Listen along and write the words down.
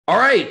All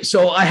right.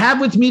 So I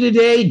have with me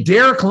today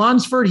Derek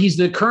Lundsford. He's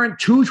the current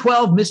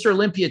 212 Mr.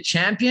 Olympia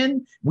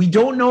champion. We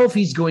don't know if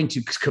he's going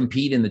to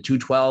compete in the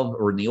 212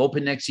 or in the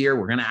Open next year.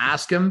 We're going to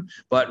ask him,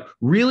 but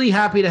really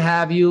happy to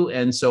have you.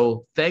 And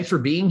so thanks for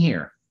being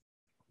here.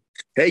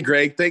 Hey,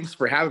 Greg, thanks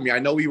for having me. I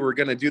know we were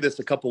going to do this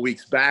a couple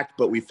weeks back,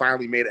 but we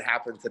finally made it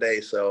happen today.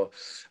 So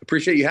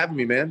appreciate you having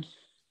me, man.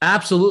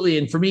 Absolutely.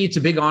 And for me, it's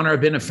a big honor. I've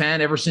been a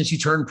fan ever since you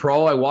turned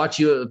pro. I watched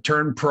you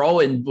turn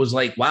pro and was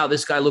like, wow,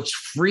 this guy looks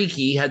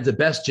freaky, had the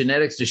best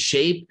genetics to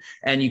shape.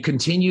 And you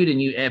continued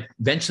and you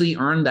eventually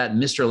earned that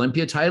Mr.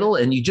 Olympia title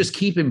and you just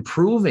keep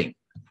improving.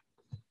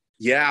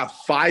 Yeah,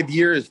 5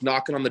 years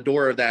knocking on the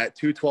door of that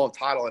 212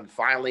 title and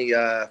finally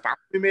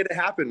we made it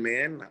happen,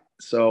 man.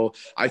 So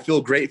I feel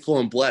grateful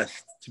and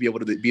blessed to be able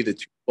to be the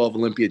 212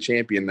 Olympia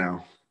champion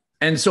now.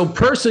 And so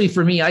personally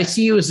for me, I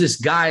see you as this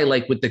guy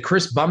like with the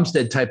Chris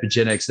Bumstead type of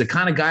genetics, the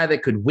kind of guy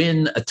that could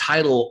win a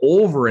title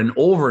over and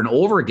over and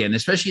over again,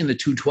 especially in the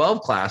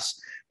 212 class.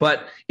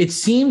 But it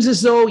seems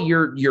as though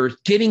you're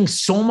getting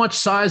so much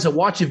size. I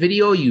watched a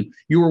video. You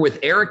were with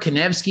Eric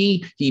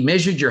Konevsky. He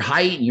measured your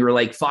height and you were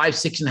like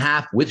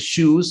 5'6.5" with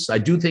shoes. I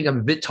do think I'm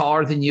a bit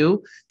taller than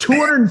you.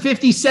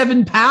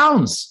 257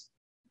 pounds.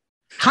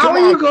 How are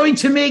you going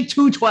to make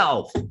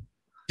 212?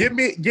 Give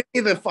me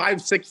the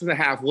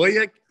 5'6.5", will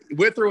you?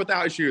 With or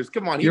without shoes.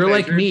 Come on. You're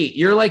like me.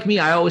 You're like me.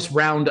 I always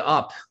round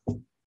up.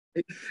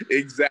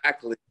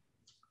 Exactly.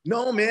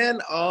 No,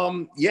 man.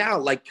 Yeah,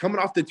 like coming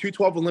off the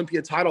 212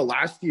 Olympia title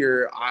last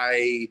year,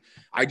 I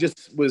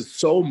just was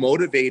so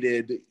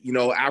motivated,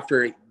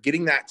 after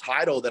getting that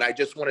title that I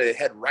just wanted to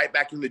head right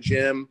back in the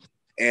gym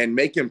and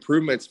make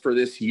improvements for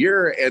this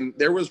year. And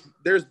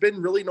there's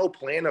been really no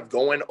plan of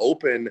going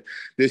open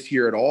this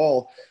year at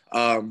all.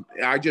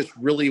 I just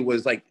really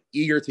was like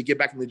eager to get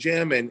back in the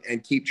gym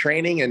and keep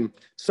training. And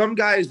some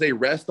guys, they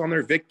rest on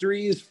their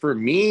victories. For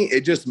me,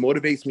 it just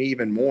motivates me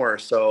even more.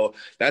 So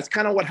that's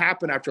kind of what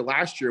happened after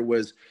last year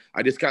was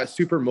I just got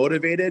super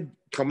motivated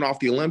coming off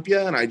the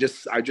Olympia and I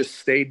just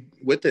stayed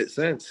with it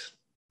since.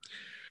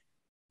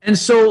 And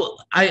so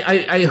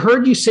I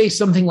heard you say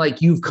something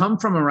like you've come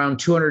from around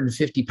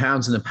 250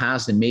 pounds in the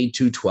past and made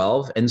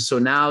 212. And so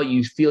now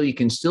you feel you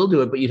can still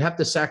do it, but you'd have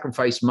to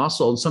sacrifice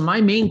muscle. And so my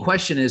main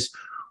question is,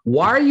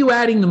 why are you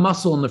adding the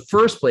muscle in the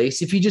first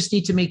place if you just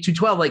need to make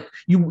 212? Like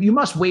you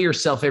must weigh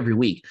yourself every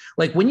week.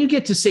 Like when you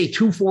get to say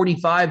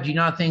 245, do you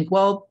not think,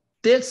 well,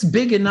 that's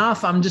big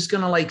enough. I'm just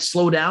going to like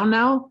slow down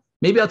now.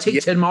 Maybe I'll take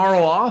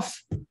tomorrow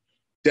off.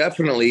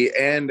 Definitely.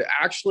 And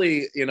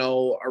actually,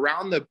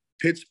 around the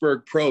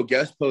Pittsburgh pro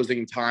guest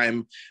posing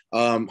time,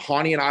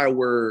 Hani and I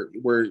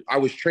I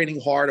was training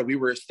hard and we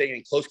were staying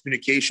in close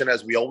communication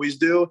as we always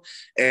do.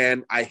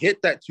 And I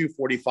hit that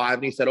 245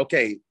 and he said,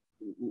 okay,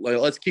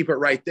 let's keep it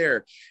right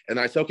there. And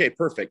I said, okay,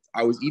 perfect.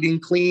 I was eating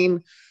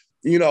clean.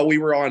 We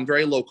were on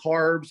very low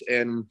carbs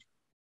and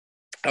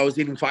I was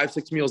eating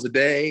 5-6 meals a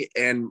day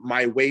and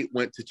my weight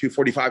went to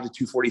 245 to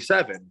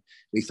 247. And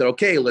he said,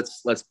 okay,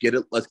 let's get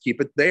it. Let's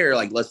keep it there.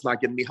 Like, let's not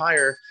get any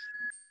higher.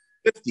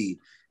 50.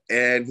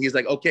 And he's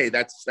like, okay,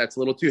 that's a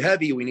little too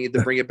heavy. We need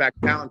to bring it back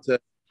down to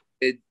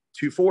mid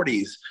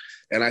 240s.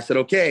 And I said,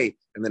 okay.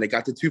 And then it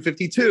got to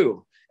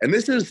 252. And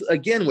this is,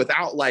 again,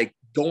 without like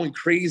going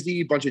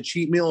crazy, bunch of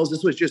cheat meals.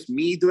 This was just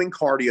me doing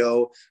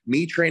cardio,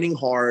 me training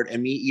hard,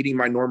 and me eating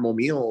my normal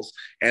meals.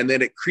 And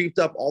then it creeped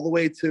up all the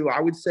way to, I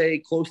would say,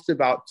 close to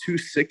about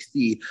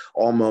 260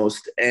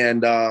 almost.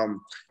 And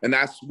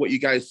that's what you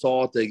guys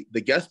saw at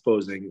the guest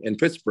posing in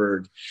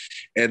Pittsburgh.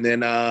 And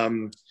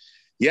then,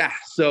 yeah,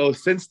 so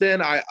since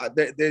then,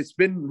 there's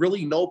been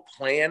really no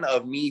plan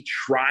of me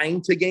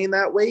trying to gain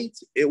that weight.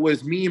 It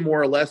was me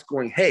more or less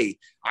going, hey,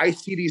 I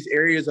see these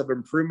areas of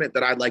improvement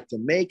that I'd like to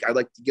make. I'd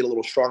like to get a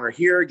little stronger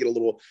here, get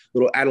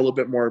add a little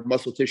bit more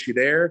muscle tissue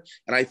there.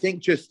 And I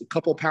think just a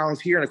couple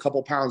pounds here and a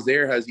couple pounds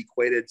there has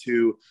equated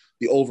to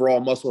the overall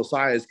muscle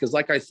size. Because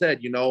like I said,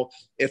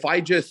 if I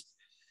just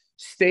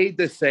stayed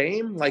the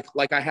same,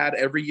 like I had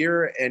every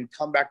year and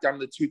come back down to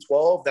the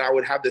 212, then I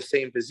would have the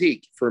same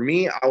physique. For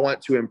me, I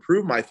want to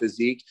improve my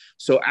physique.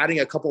 So adding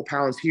a couple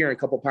pounds here and a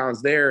couple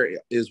pounds there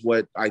is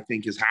what I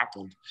think has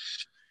happened.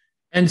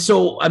 And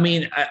so, I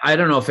mean, I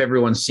don't know if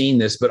everyone's seen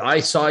this, but I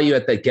saw you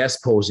at that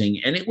guest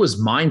posing and it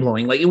was mind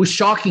blowing. Like it was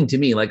shocking to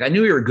me. Like I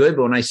knew you were good,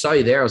 but when I saw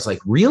you there, I was like,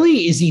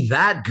 really? Is he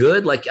that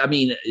good? Like, I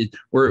mean,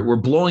 we're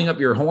blowing up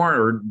your horn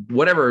or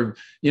whatever,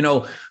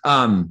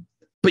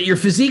 but your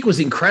physique was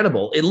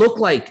incredible. It looked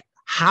like,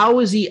 how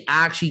is he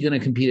actually going to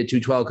compete at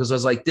 212? Because I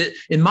was like,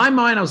 in my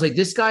mind, I was like,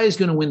 this guy is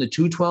going to win the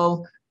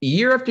 212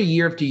 year after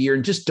year after year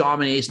and just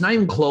dominate. It's not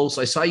even close.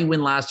 I saw you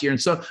win last year. And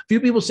so a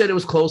few people said it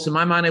was close. In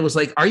my mind, I was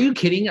like, are you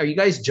kidding? Are you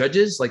guys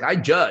judges? Like I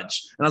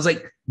judge. And I was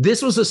like,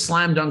 this was a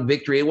slam dunk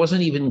victory. It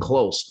wasn't even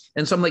close.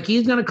 And so I'm like,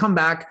 he's going to come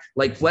back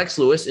like Flex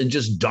Lewis and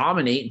just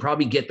dominate and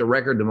probably get the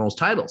record the most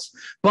titles.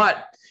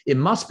 But it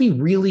must be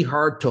really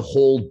hard to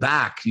hold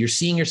back. You're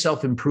seeing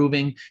yourself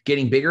improving,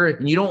 getting bigger,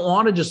 and you don't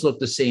want to just look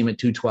the same at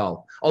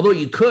 212. Although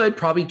you could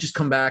probably just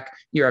come back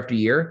year after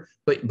year.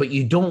 but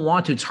you don't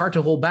want to. It's hard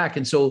to hold back.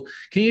 And so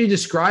can you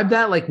describe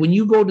that? Like when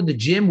you go to the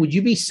gym, would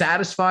you be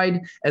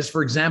satisfied as,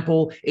 for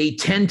example, a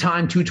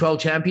 10-time 212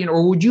 champion,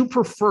 or would you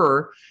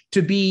prefer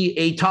to be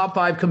a top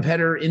 5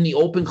 competitor in the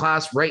open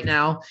class right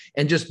now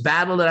and just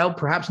battle it out,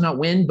 perhaps not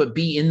win, but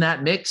be in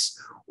that mix?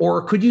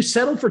 Or could you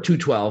settle for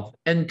 212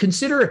 and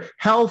consider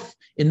health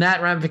in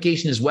that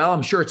ramification as well?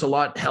 I'm sure it's a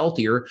lot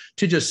healthier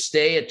to just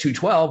stay at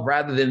 212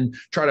 rather than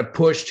try to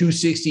push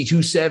 260,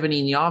 270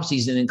 in the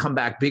offseason and come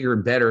back bigger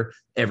and better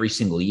every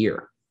single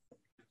year.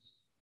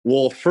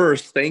 Well,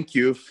 first, thank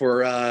you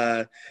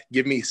for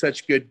giving me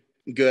such good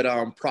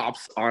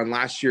props on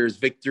last year's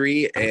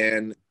victory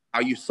and how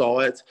you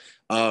saw it.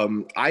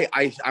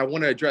 I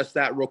want to address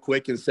that real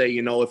quick and say,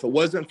 you know, if it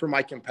wasn't for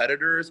my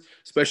competitors,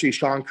 especially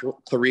Sean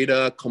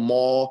Clarita,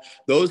 Kamal,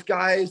 those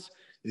guys,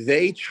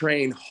 they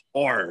train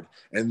hard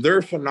and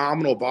they're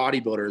phenomenal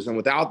bodybuilders. And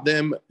without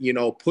them, you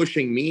know,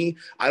 pushing me,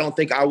 I don't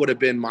think I would have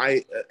been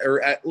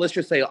let's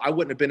just say I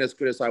wouldn't have been as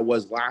good as I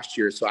was last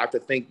year. So I have to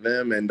thank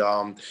them. And,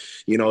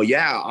 you know,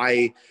 yeah,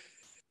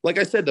 like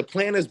I said, the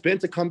plan has been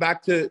to come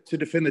back to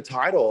defend the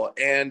title.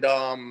 And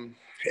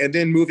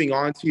then moving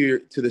on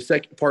to the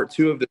second part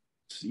 2 of this,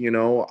 you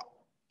know,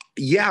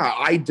 yeah,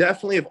 I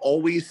definitely have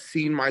always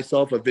seen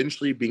myself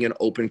eventually being an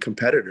open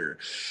competitor.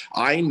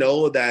 I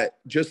know that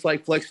just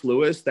like Flex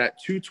Lewis,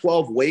 that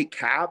 212 weight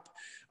cap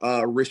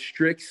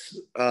restricts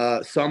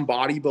some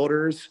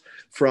bodybuilders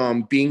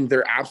from being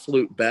their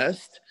absolute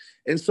best.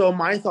 And so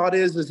my thought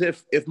is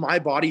if my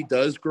body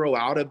does grow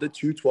out of the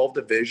 212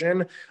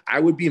 division, I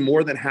would be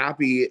more than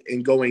happy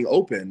in going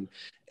open.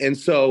 And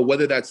so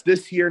whether that's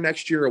this year,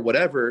 next year, or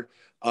whatever,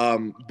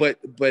 but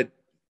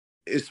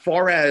as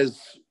far as,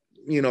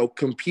 you know,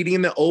 competing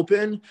in the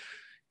open,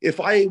 if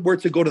I were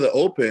to go to the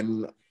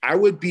open, I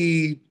would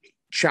be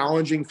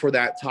challenging for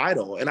that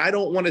title. And I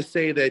don't want to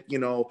say that, you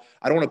know,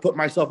 I don't want to put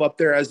myself up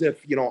there as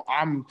if, you know,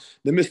 I'm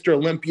the Mr.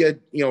 Olympia,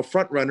 you know,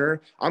 front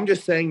runner. I'm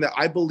just saying that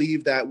I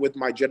believe that with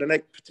my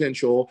genetic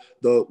potential,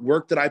 the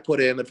work that I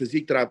put in, the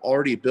physique that I've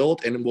already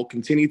built and will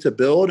continue to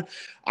build,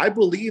 I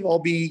believe I'll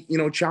be, you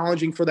know,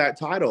 challenging for that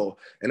title.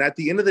 And at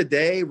the end of the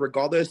day,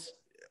 regardless,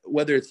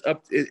 whether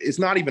it's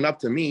not even up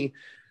to me,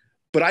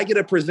 but I get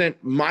to present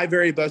my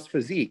very best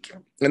physique.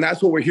 And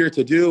that's what we're here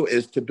to do,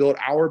 is to build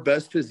our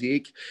best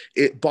physique.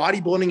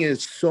 Bodybuilding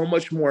is so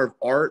much more of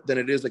art than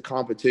it is a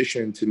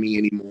competition to me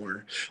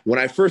anymore. When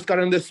I first got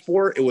into this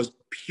sport, it was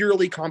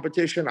purely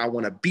competition. I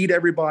want to beat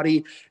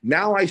everybody.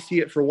 Now I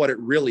see it for what it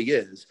really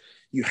is.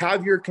 You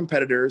have your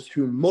competitors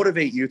who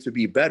motivate you to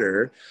be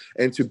better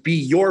and to be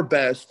your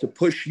best, to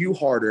push you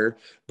harder,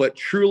 but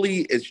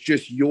truly it's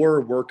just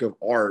your work of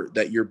art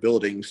that you're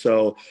building.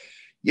 So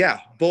yeah,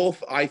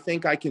 both. I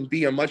think I can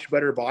be a much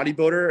better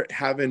bodybuilder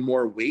having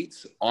more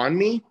weights on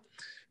me,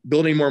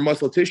 building more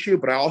muscle tissue,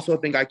 but I also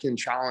think I can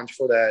challenge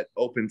for that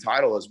open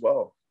title as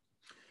well.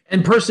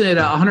 And personally,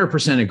 I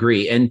 100%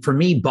 agree. And for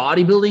me,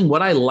 bodybuilding,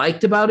 what I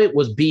liked about it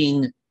was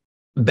being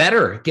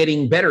better,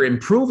 getting better,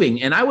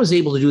 improving. And I was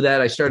able to do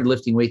that. I started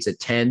lifting weights at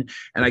 10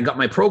 and I got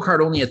my pro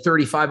card only at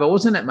 35. I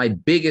wasn't at my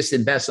biggest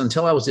and best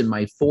until I was in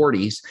my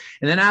 40s.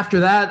 And then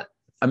after that,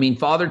 I mean,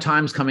 father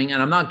time's coming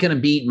and I'm not going to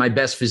beat my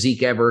best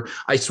physique ever.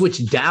 I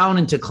switched down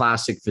into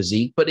classic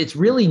physique, but it's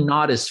really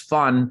not as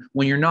fun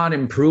when you're not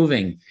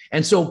improving.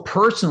 And so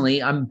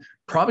personally, I'm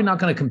probably not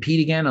going to compete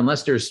again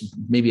unless there's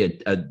maybe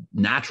a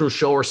natural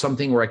show or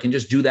something where I can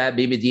just do that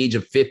maybe at the age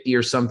of 50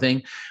 or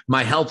something.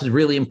 My health is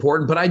really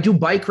important, but I do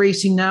bike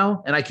racing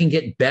now and I can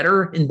get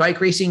better in bike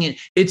racing. And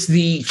it's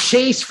the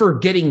chase for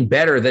getting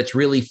better that's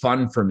really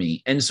fun for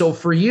me. And so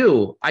for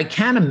you, I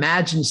can't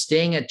imagine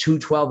staying at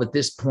 212 at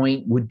this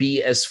point would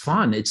be as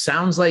fun. It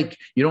sounds like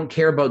you don't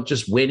care about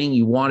just winning.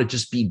 You want to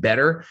just be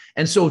better.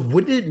 And so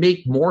wouldn't it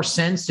make more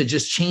sense to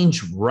just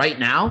change right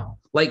now?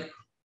 Like,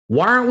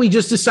 why aren't we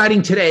just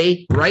deciding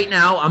today, right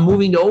now, I'm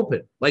moving to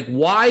open? Like,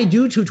 why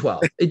do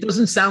 212? It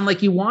doesn't sound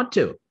like you want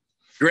to.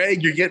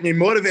 Greg, you're getting me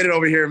motivated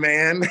over here,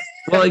 man.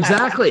 Well,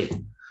 exactly.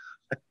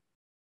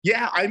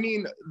 Yeah, I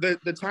mean,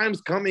 the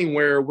time's coming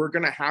where we're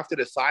going to have to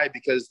decide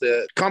because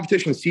the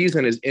competition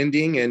season is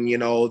ending and, you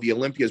know, the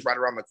Olympia is right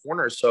around the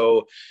corner.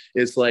 So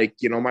it's like,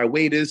 you know, my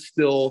weight is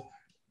still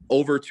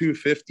over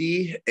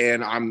 250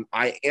 and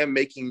I am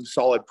making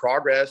solid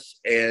progress.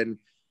 And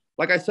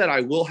like I said, I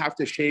will have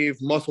to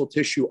shave muscle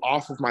tissue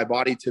off of my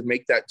body to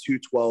make that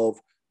 212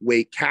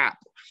 weight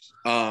cap.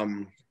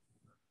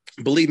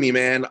 Believe me,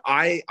 man,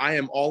 I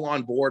am all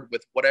on board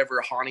with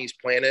whatever Hani's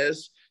plan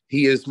is.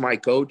 He is my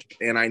coach,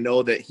 and I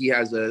know that he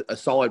has a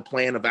solid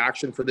plan of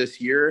action for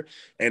this year.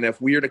 And if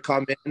we are to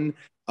come in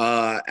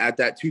at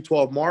that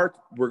 212 mark,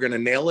 we're going to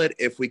nail it.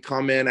 If we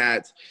come in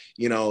at,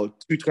 you know,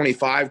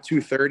 225,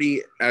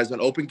 230 as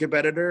an open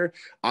competitor,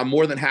 I'm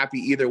more than happy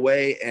either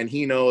way. And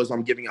he knows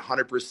I'm giving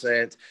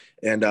 100%.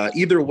 And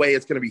either way,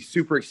 it's going to be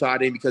super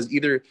exciting because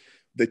either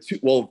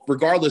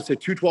regardless, the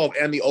 212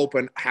 and the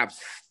open have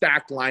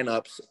stacked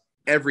lineups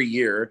every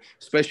year,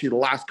 especially the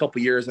last couple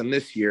of years and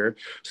this year.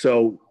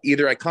 So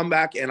either I come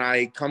back and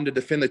I come to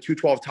defend the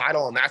 212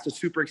 title, and that's a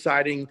super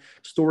exciting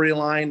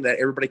storyline that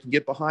everybody can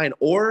get behind,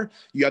 or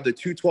you have the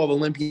 212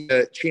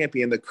 Olympia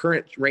champion, the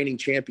current reigning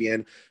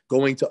champion,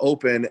 going to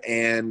open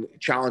and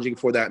challenging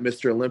for that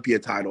Mr. Olympia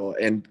title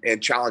and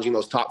challenging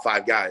those top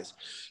 5 guys.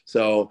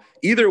 So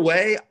either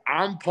way,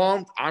 I'm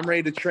pumped. I'm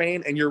ready to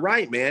train. And you're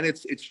right, man.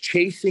 It's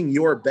chasing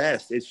your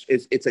best.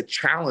 It's a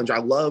challenge. I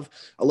love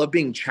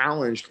being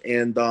challenged,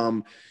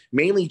 and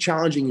mainly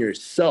challenging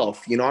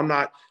yourself. You know, I'm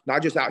not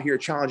just out here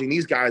challenging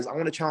these guys. I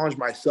want to challenge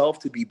myself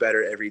to be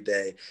better every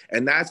day.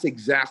 And that's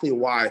exactly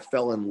why I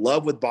fell in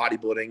love with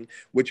bodybuilding,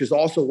 which is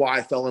also why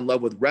I fell in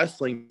love with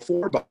wrestling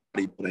for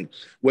bodybuilding,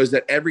 was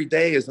that every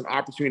day is an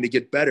opportunity to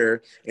get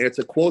better. And it's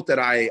a quote that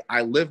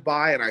I live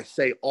by and I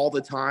say all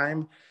the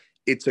time.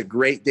 It's a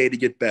great day to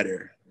get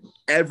better.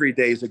 Every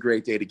day is a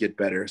great day to get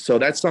better. So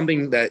that's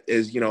something that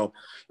is,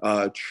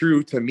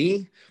 true to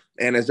me.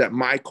 And is at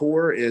my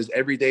core is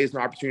every day is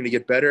an opportunity to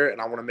get better. And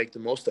I want to make the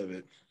most of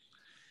it.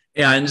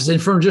 Yeah.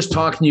 And from just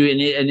talking to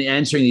you and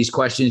answering these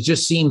questions, it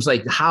just seems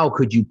like, how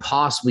could you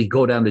possibly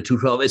go down to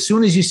 212? As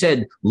soon as you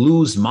said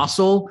lose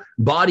muscle,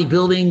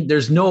 bodybuilding,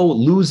 there's no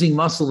losing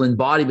muscle in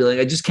bodybuilding.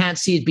 I just can't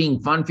see it being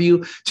fun for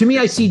you. To me,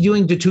 I see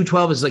doing to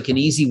 212 as like an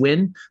easy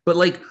win. But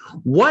like,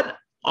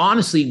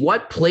 honestly,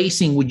 what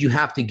placing would you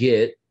have to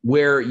get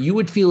where you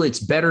would feel it's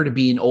better to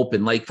be in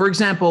open? Like, for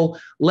example,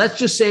 let's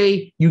just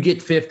say you get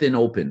 5th in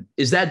open.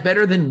 Is that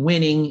better than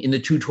winning in the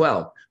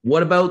 212?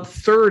 What about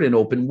 3rd in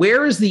open?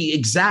 Where is the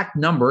exact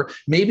number?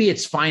 Maybe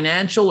it's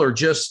financial or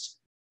just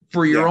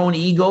for your own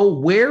ego.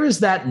 Where is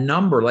that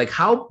number? Like,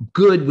 how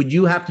good would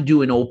you have to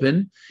do in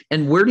open?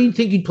 And where do you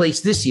think you'd place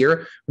this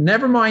year?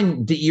 Never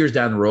mind the years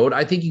down the road.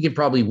 I think you could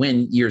probably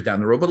win years down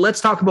the road. But let's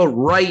talk about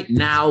right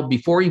now,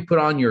 before you put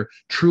on your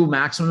true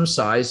maximum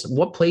size.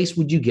 What place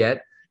would you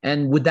get?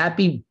 And would that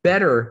be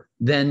better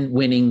than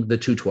winning the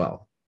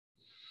 212?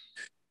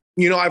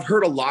 You know, I've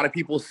heard a lot of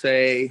people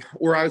say,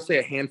 or I would say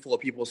a handful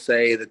of people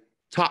say, that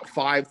top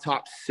 5,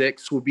 top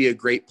 6 would be a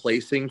great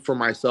placing for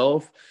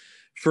myself.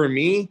 For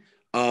me,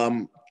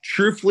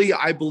 truthfully,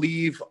 I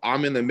believe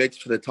I'm in the mix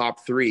for the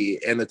top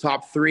 3, and the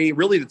top 3,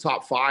 really the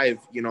top 5,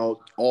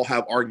 all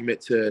have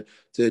argument to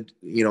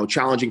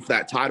challenging for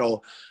that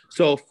title.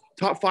 So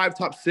top 5,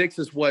 top 6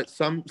 is what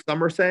some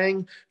are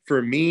saying.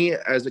 For me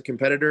as a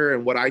competitor,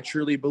 and what I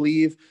truly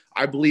believe,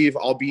 I believe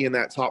I'll be in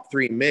that top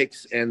 3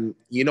 mix. And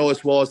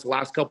as well as the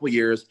last couple of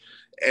years,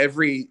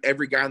 every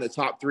guy in the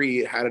top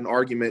 3 had an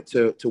argument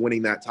to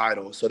winning that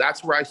title. So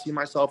that's where I see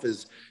myself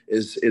is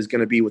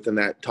going to be within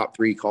that top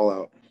 3 call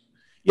out.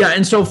 Yeah.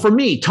 And so for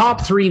me, top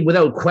 3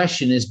 without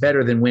question is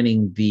better than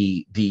winning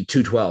the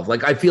 212.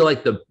 Like, I feel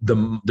like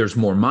there's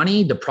more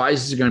money. The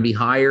prizes are going to be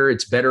higher.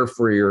 It's better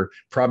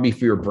probably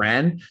for your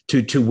brand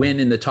to win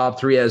in the top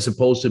 3 as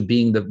opposed to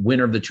being the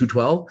winner of the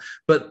 212.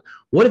 But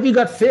what if you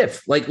got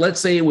 5th? Like,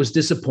 let's say it was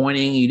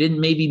disappointing. You didn't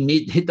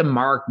maybe hit the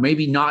mark,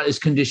 maybe not as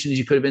conditioned as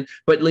you could have been,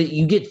 but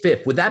you get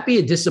 5th. Would that be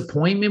a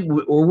disappointment,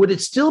 or would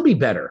it still be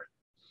better?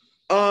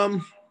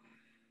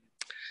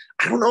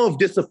 I don't know if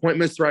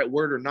disappointment's the right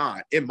word or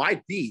not. It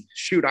might be.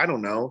 Shoot, I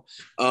don't know.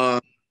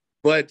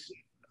 But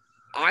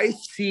I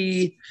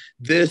see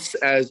this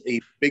as a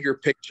bigger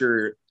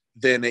picture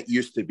than it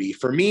used to be.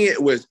 For me,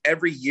 it was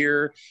every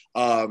year.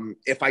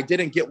 If I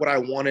didn't get what I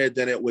wanted,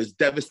 then it was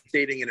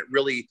devastating, and it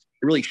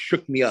really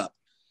shook me up.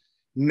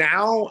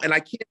 Now, and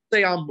I can't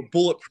say I'm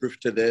bulletproof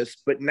to this,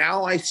 but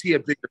now I see a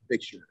bigger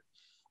picture.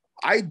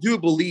 I do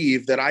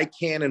believe that I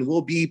can and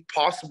will be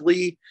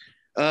possibly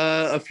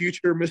a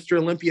future Mr.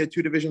 Olympia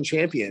 2-division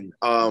champion.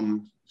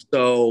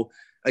 So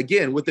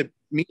again, with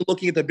me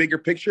looking at the bigger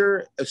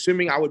picture,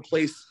 assuming I would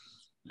place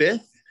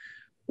 5th,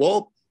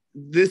 well,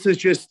 this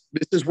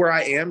is where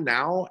I am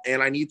now,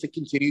 and I need to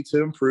continue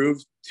to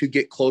improve to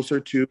get closer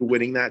to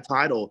winning that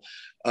title.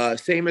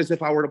 Same as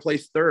if I were to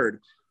place 3rd,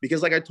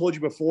 because like I told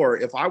you before,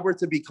 if I were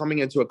to be coming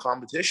into a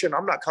competition,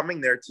 I'm not coming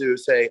there to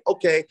say,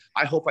 okay,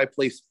 I hope I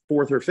place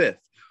 4th or 5th.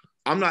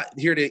 I'm not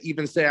here to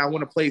even say I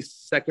want to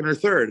place 2nd or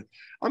 3rd.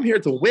 I'm here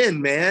to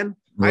win, man.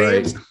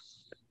 Right.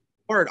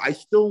 I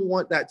still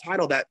want that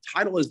title. That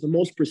title is the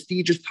most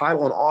prestigious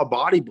title in all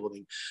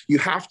bodybuilding. You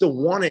have to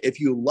want it if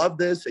you love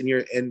this and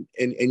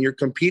you're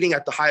competing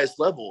at the highest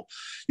level.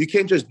 You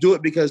can't just do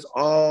it because,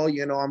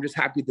 I'm just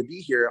happy to be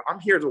here. I'm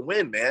here to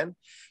win, man.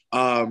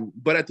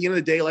 But at the end of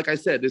the day, like I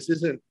said, this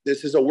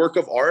is a work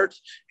of art,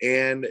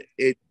 and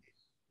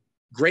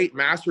great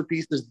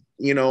masterpieces,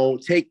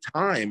 take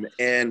time.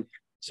 And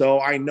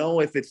so I know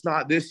if it's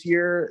not this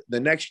year,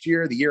 the next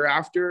year, the year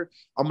after,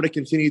 I'm going to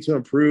continue to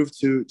improve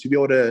to be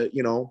able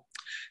to,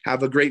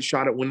 have a great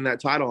shot at winning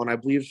that title. And I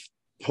believe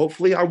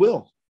hopefully I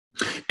will.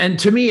 And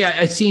to me,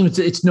 it seems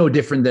it's no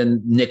different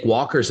than Nick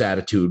Walker's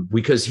attitude,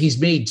 because he's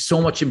made so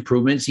much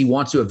improvements. He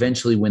wants to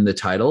eventually win the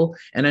title.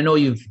 And I know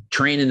you've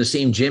trained in the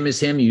same gym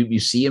as him. You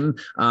see him.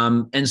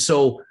 And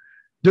so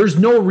there's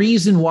no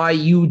reason why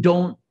you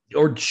don't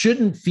or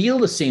shouldn't feel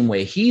the same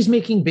way. He's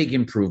making big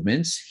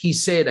improvements. He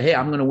said, hey,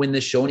 I'm going to win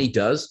this show, and he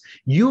does.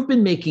 You've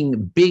been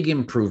making big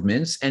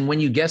improvements, and when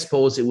you guest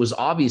pose, it was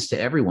obvious to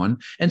everyone.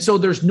 And so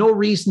there's no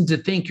reason to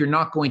think you're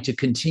not going to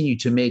continue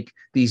to make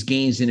these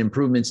gains and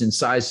improvements in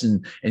size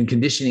and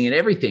conditioning and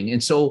everything.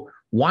 And so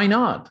why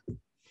not?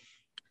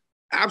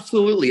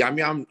 Absolutely. I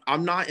mean,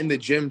 I'm not in the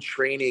gym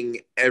training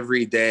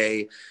every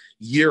day,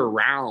 year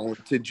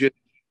round, to just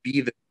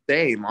be the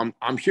same.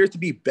 I'm here to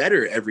be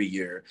better every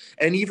year.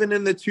 And even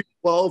in the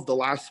 212, the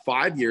last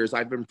 5 years,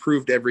 I've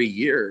improved every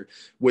year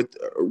with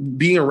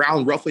being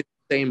around roughly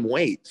the same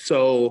weight.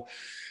 So,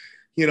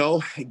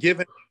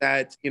 given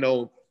that,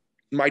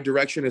 my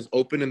direction is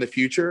open in the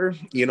future,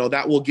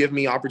 that will give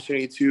me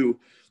opportunity to,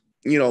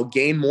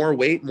 gain more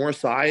weight, more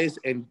size,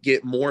 and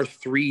get more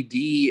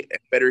 3D and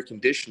better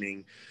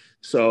conditioning.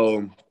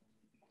 So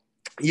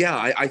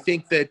yeah, I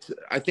think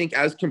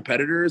as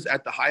competitors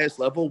at the highest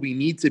level, we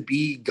need to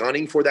be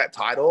gunning for that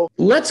title.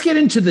 Let's get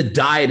into the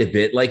diet a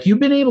bit. Like, you've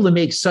been able to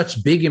make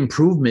such big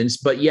improvements,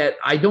 but yet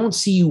I don't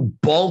see you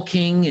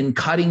bulking and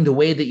cutting the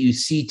way that you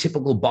see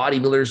typical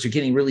bodybuilders are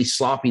getting really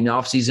sloppy in the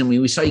off season.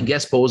 We saw you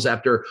guest pose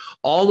after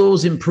all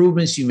those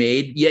improvements you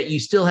made, yet you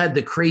still had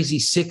the crazy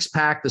six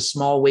pack, the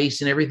small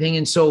waist and everything.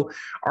 And so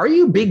are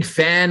you a big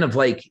fan of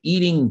like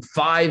eating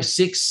 5,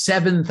 6,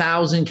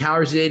 7,000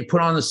 calories a day to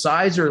put on the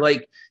size, or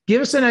like, give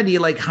us an idea,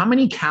 like how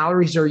many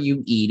calories are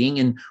you eating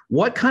and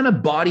what kind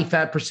of body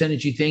fat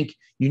percentage you think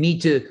you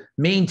need to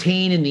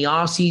maintain in the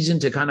off season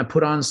to kind of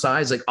put on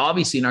size? Like,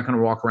 obviously you're not going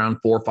to walk around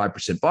 4 or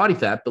 5% body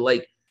fat, but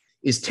like,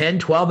 is 10,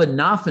 12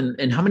 enough?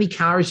 And how many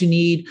calories you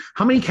need?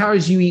 How many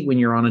calories you eat when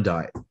you're on a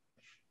diet?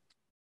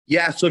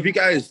 Yeah. So if you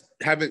guys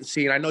haven't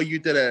seen, I know you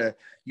did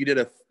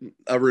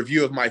a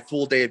review of my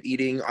full day of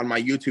eating on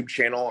my YouTube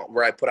channel,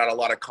 where I put out a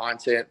lot of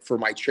content for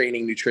my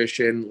training,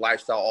 nutrition,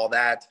 lifestyle, all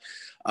that.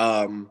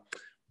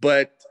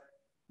 But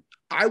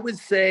I would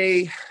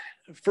say,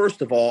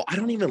 first of all, I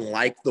don't even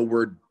like the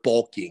word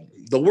bulking.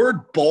 The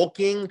word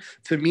bulking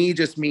to me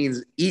just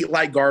means eat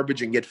like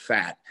garbage and get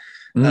fat.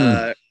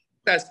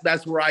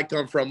 That's where I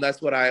come from.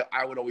 That's what I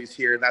would always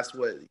hear. And that's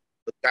what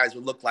the guys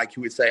would look like who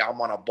would say, I'm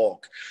on a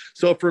bulk.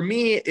 So for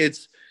me,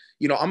 it's,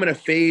 I'm in a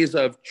phase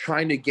of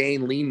trying to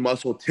gain lean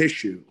muscle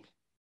tissue,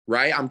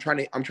 right? I'm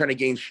trying to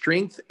gain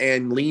strength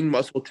and lean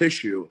muscle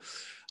tissue.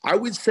 I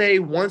would say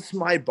once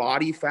my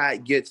body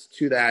fat gets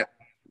to that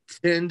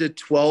 10 to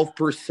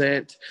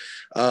 12%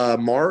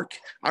 mark,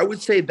 I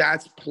would say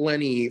that's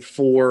plenty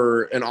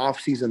for an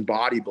off-season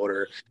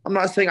bodybuilder. I'm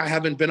not saying I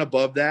haven't been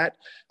above that.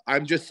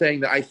 I'm just saying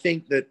that I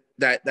think that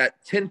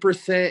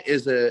 10%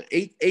 is a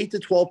 8 to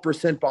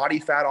 12% body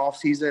fat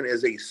off-season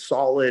is a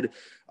solid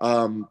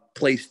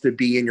place to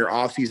be in your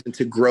off-season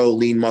to grow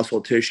lean muscle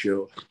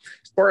tissue.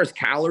 As far as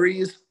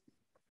calories,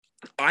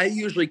 I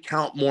usually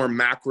count more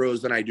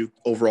macros than I do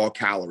overall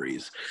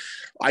calories.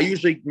 I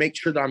usually make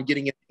sure that I'm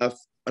getting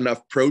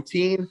enough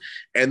protein,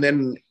 and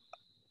then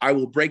I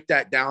will break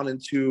that down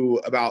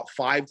into about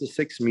 5 to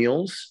 6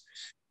 meals,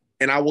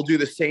 and I will do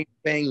the same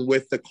thing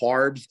with the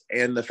carbs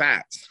and the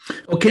fats.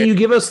 Well, can you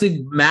give us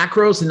the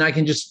macros, and I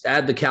can just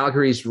add the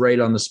calories right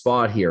on the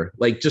spot here,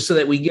 like just so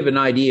that we give an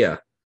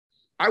idea?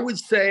 I would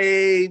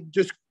say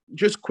just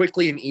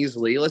quickly and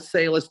easily, let's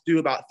do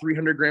about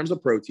 300 grams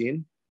of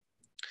protein.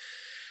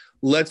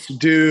 Let's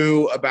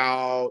do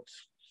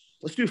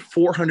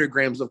 400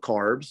 grams of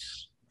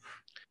carbs.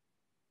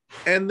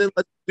 And then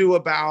let's do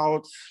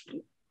about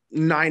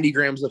 90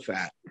 grams of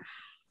fat.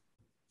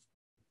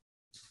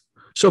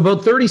 So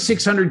about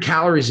 3,600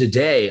 calories a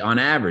day on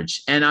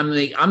average. And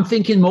I'm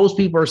thinking most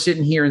people are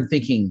sitting here and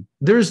thinking,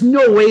 there's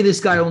no way this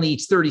guy only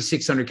eats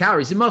 3,600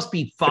 calories. It must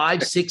be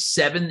 5, 6,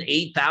 7,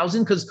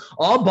 8,000, because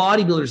all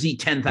bodybuilders eat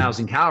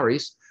 10,000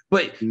 calories.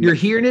 But you're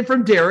hearing it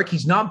from Derek.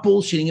 He's not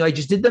bullshitting you. I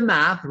just did the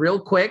math real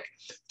quick.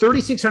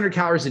 3,600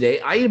 calories a day.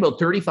 I eat about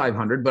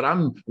 3,500, but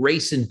I'm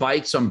racing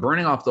bikes. So I'm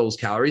burning off those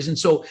calories. And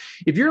so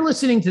if you're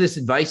listening to this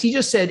advice, he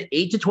just said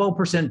 8 to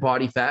 12%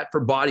 body fat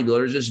for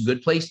bodybuilders is a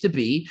good place to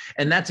be.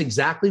 And that's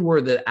exactly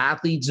where the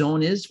athlete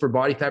zone is for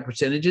body fat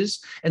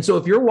percentages. And so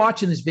if you're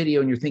watching this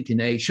video and you're thinking,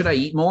 hey, should I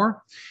eat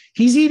more?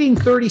 He's eating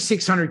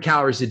 3,600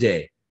 calories a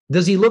day.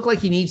 Does he look like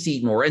he needs to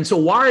eat more? And so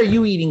why are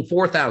you eating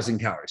 4,000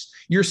 calories?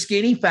 You're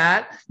skinny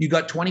fat. You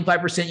got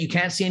 25%. You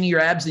can't see any of your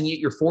abs, and yet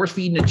you're force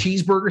feeding a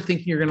cheeseburger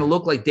thinking you're going to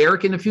look like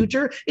Derek in the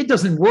future. It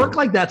doesn't work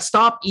like that.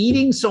 Stop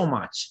eating so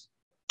much.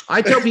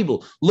 I tell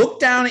people, look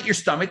down at your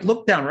stomach.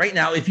 Look down right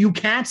now. If you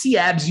can't see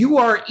abs, you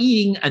are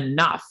eating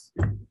enough.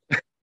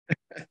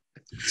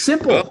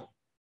 Simple. Well,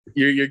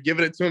 you're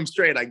giving it to him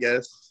straight, I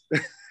guess.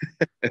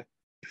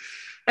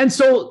 And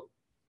so,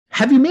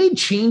 have you made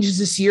changes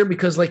this year?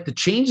 Because like the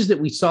changes that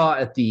we saw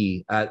at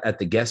the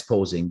guest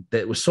posing,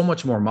 that was so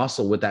much more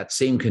muscle with that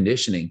same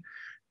conditioning.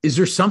 Is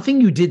there something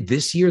you did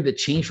this year that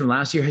changed from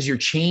last year? Has your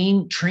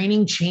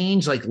training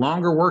changed, like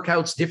longer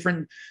workouts,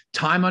 different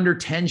time under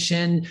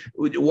tension?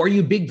 Or are you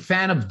a big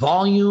fan of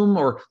volume?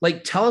 Or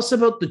like, tell us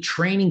about the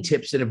training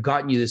tips that have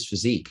gotten you this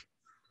physique.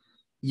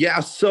 Yeah.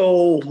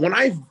 So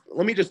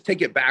let me just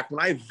take it back.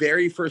 When I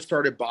very first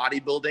started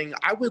bodybuilding,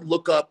 I would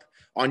look up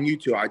on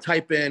YouTube. I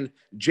type in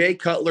Jay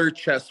Cutler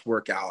chest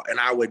workout, and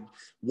I would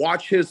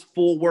watch his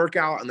full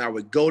workout, and I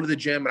would go to the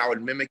gym and I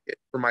would mimic it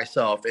for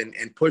myself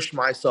and push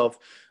myself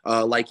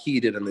like he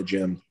did in the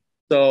gym.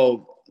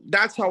 So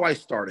that's how I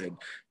started.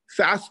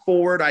 Fast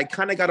forward, I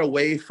kind of got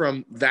away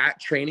from that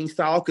training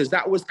style because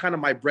that was kind of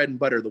my bread and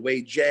butter, the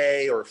way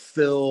Jay or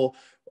Phil,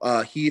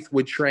 Heath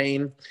would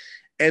train.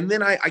 And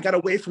then I got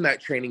away from that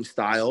training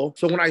style.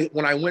 So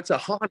when I went to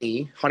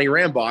Hani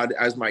Rambod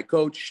as my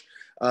coach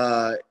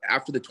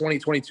after the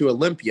 2022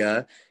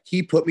 Olympia,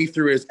 he put me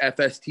through his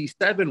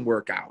FST7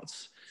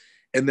 workouts.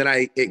 And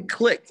then it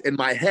clicked in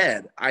my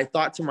head. I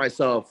thought to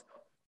myself,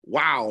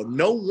 wow,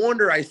 no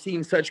wonder I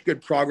seen such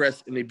good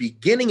progress in the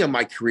beginning of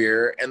my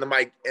career. And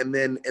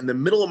then in the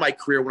middle of my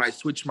career, when I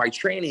switched my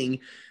training,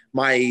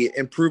 my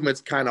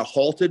improvements kind of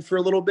halted for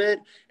a little bit.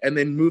 And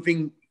then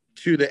moving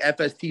to the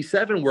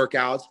FST7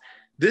 workouts,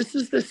 this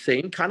is the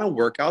same kind of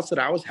workouts that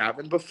I was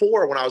having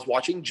before when I was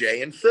watching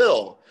Jay and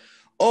Phil.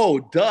 Oh,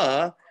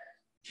 duh.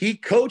 He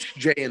coached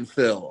Jay and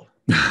Phil.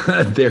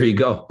 There you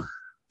go.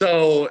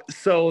 So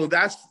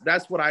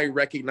that's what I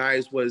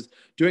recognized was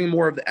doing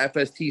more of the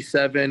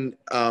FST7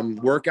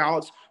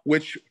 workouts,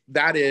 which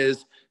that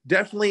is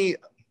definitely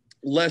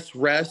less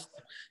rest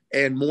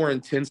and more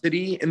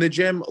intensity in the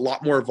gym, a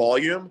lot more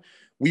volume.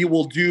 We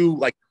will do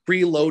like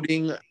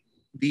preloading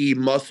the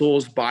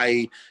muscles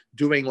by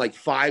doing like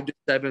 5 to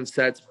 7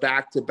 sets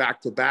back to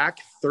back to back,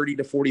 30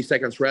 to 40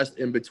 seconds rest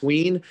in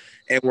between.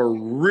 And we're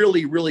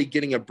really, really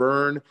getting a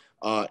burn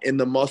in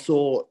the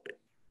muscle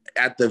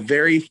at the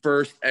very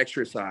first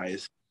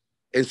exercise.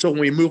 And so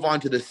when we move on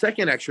to the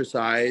second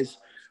exercise,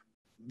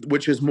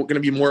 which is going to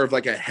be more of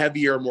like a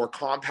heavier, more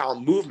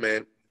compound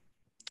movement,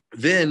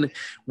 then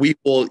we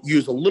will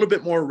use a little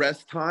bit more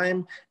rest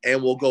time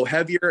and we'll go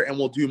heavier and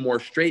we'll do more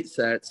straight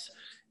sets.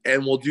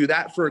 And we'll do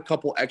that for a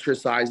couple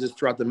exercises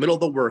throughout the middle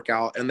of the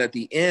workout. And at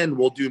the end,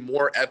 we'll do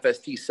more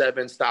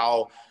FST7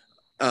 style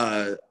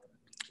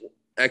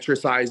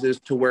exercises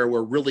to where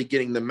we're really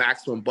getting the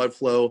maximum blood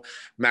flow,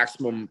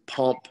 maximum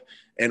pump,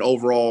 and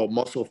overall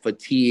muscle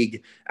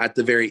fatigue at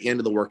the very end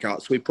of the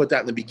workout. So we put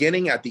that in the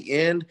beginning, at the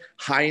end,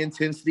 high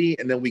intensity,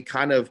 and then we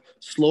kind of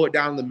slow it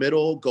down in the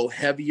middle, go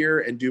heavier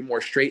and do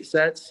more straight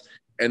sets.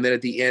 And then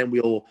at the end,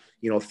 we'll,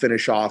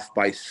 finish off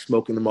by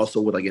smoking the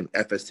muscle with like an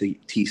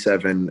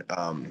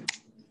FST7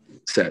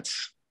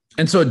 sets.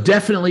 And so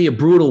definitely a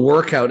brutal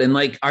workout. And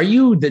like, are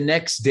you the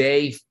next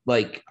day,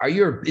 like,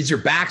 is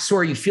your back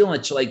sore? Are you feeling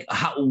it? Like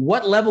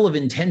what level of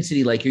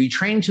intensity? Like, are you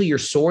training until you're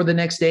sore the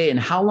next day? And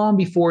how long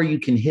before you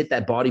can hit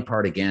that body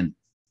part again?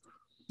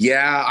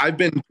 Yeah, I've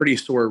been pretty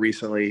sore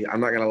recently. I'm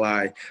not going to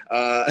lie.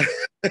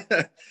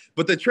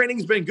 But the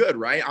training's been good,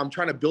 right? I'm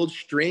trying to build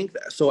strength.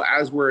 So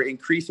as we're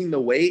increasing the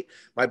weight,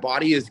 my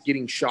body is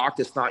getting shocked.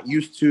 It's not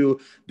used to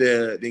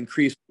the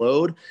increased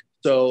load.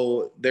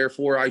 So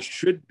therefore I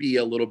should be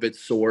a little bit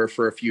sore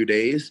for a few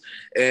days.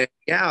 And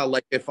yeah,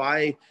 like if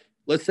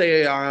let's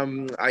say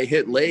I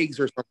hit legs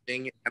or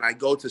something and I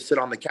go to sit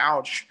on the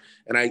couch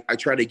and I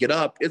try to get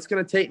up, it's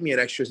going to take me an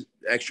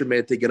extra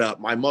minute to get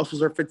up. My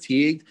muscles are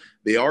fatigued.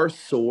 They are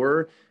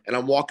sore. And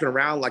I'm walking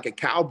around like a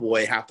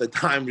cowboy half the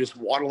time, just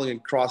waddling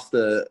across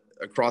the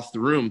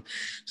room.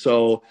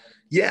 So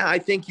yeah, I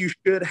think you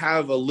should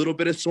have a little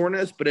bit of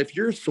soreness, but if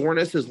your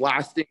soreness is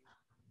lasting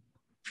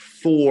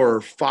 4,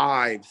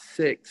 5,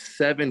 6,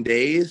 7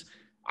 days,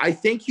 I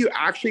think you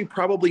actually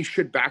probably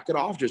should back it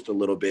off just a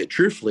little bit.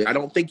 Truthfully, I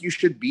don't think you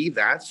should be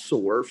that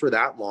sore for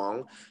that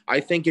long. I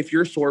think if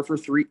you're sore for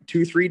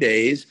 2, 3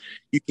 days,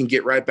 you can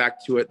get right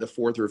back to it the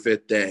 4th or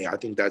 5th day. I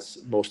think that's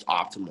most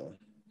optimal.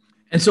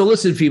 And so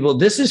listen, people,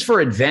 this is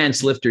for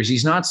advanced lifters.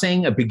 He's not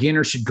saying a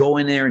beginner should go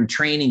in there and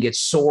train and get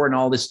sore and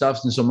all this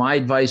stuff. And so my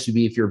advice would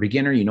be, if you're a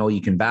beginner,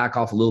 you can back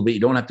off a little bit. You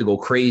don't have to go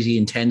crazy,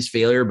 intense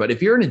failure. But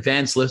if you're an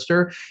advanced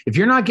lifter, if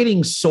you're not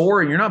getting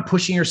sore and you're not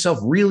pushing yourself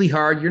really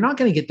hard, you're not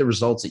going to get the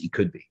results that you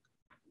could be.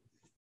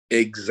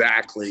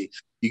 Exactly.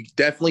 You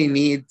definitely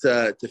need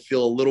to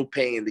feel a little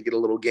pain to get a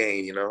little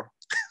gain,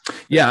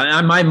 Yeah.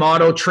 And my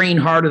motto, train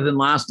harder than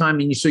last time.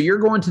 And so you're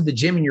going to the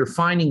gym and you're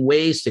finding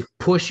ways to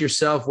push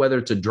yourself, whether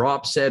it's a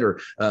drop set or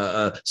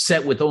a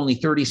set with only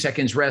 30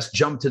 seconds rest,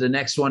 jump to the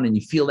next one. And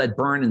you feel that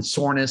burn and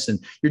soreness,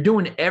 and you're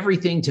doing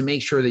everything to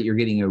make sure that you're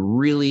getting a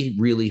really,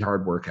 really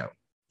hard workout.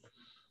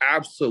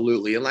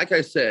 Absolutely. And like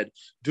I said,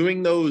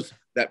 doing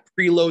that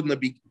preload in the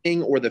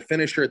beginning or the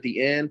finisher at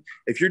the end,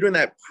 if you're doing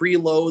that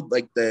preload,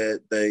 like the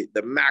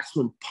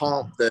maximum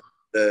pump,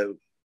 the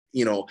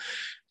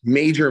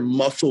major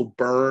muscle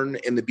burn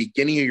in the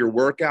beginning of your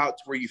workouts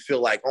where you feel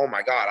like, oh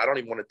my God, I don't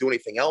even want to do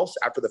anything else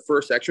after the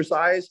first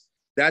exercise,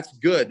 that's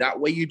good. That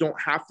way you don't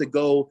have to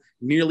go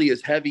nearly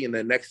as heavy in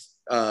the next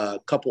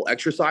couple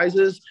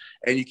exercises,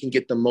 and you can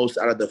get the most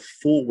out of the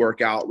full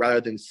workout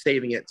rather than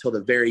saving it till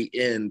the very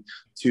end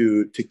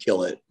to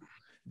kill it.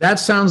 That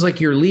sounds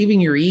like you're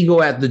leaving your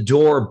ego at the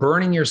door,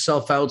 burning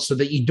yourself out so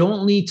that you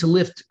don't need to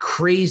lift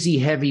crazy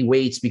heavy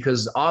weights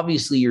because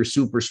obviously you're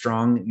super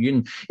strong.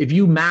 If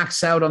you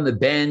max out on the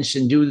bench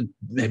and do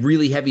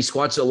really heavy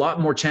squats, a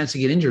lot more chance to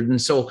get injured.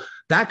 And so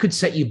that could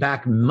set you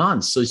back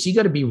months. So you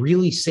got to be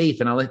really safe.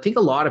 And I think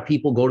a lot of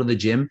people go to the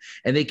gym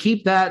and they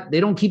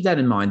don't keep that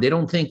in mind. They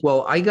don't think,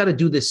 well, I got to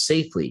do this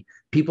safely.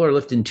 People are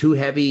lifting too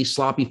heavy,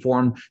 sloppy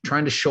form,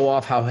 trying to show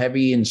off how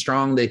heavy and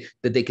strong that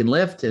they can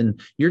lift. And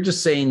you're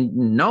just saying,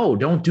 no,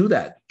 don't do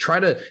that.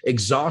 Try to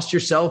exhaust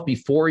yourself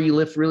before you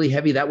lift really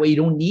heavy. That way you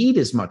don't need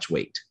as much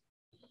weight.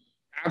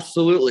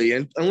 Absolutely.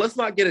 And let's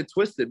not get it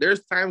twisted.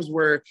 There's times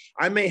where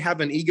I may have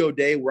an ego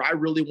day where I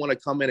really want to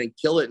come in and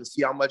kill it and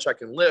see how much I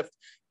can lift.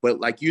 But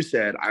like you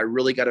said, I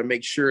really got to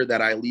make sure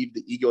that I leave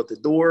the ego at the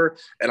door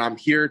and I'm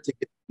here to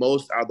get the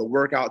most out of the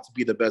workout to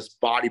be the best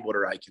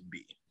bodybuilder I can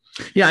be.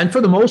 Yeah. And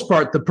for the most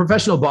part, the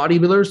professional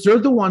bodybuilders, they're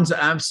the ones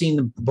that I've seen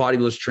the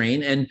bodybuilders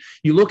train. And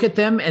you look at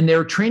them and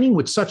they're training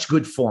with such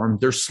good form.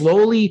 They're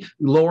slowly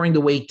lowering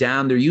the weight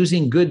down. They're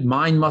using good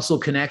mind muscle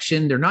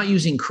connection. They're not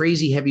using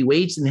crazy heavy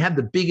weights and have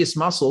the biggest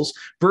muscles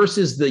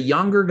versus the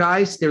younger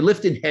guys. They're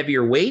lifting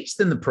heavier weights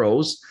than the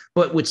pros,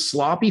 but with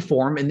sloppy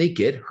form and they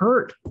get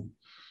hurt.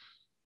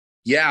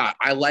 Yeah.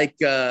 I like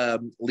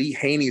Lee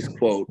Haney's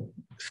quote,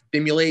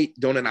 stimulate,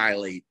 don't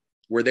annihilate.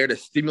 We're there to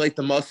stimulate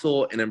the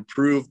muscle and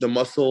improve the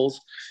muscles,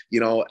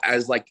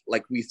 as like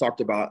we talked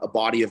about, a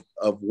body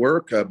of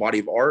work, a body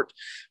of art.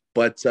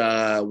 But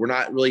we're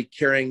not really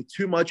caring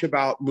too much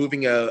about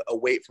moving a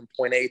weight from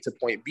point A to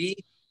point B.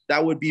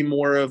 That would be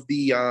more of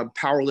the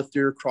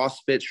powerlifter,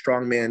 CrossFit,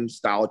 strongman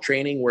style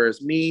training.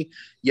 Whereas me,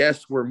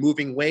 yes, we're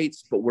moving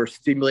weights, but we're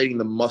stimulating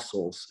the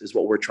muscles is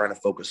what we're trying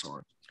to focus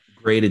on.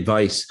 Great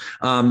advice.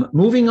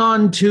 Moving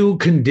on to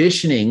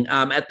conditioning.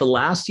 At the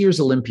last year's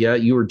Olympia,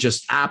 you were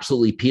just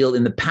absolutely peeled.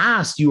 In the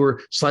past, you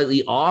were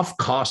slightly off,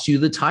 cost you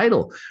the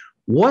title.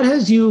 What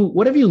have you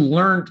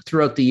learned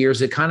throughout the years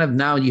that kind of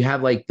now you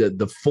have like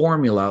the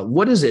formula?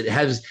 What is it?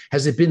 Has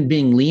it been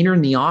being leaner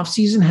in the off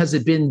season? Has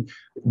it been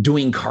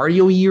doing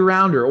cardio year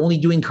round or only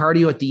doing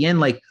cardio at the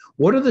end? Like,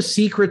 what are the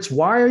secrets?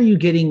 Why are you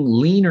getting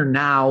leaner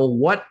now?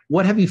 What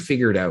have you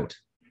figured out?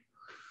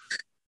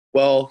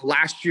 Well,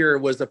 last year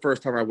was the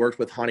first time I worked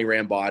with Hani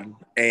Rambod,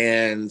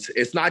 and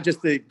it's not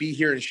just to be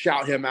here and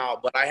shout him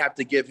out, but I have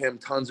to give him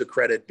tons of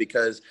credit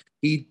because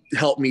he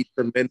helped me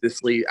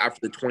tremendously after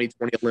the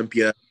 2020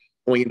 Olympia,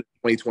 going into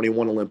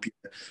 2021 Olympia.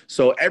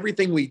 So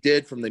everything we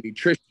did from the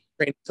nutrition,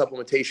 training,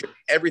 supplementation,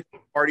 everything,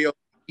 cardio,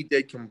 he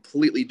did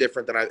completely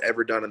different than I've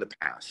ever done in the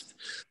past.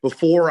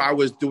 Before, I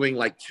was doing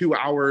like 2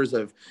 hours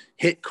of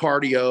HIIT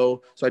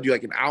cardio. So I do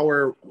like an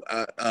hour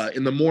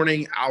in the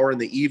morning, hour in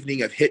the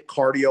evening of HIIT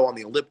cardio on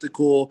the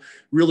elliptical,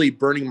 really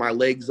burning my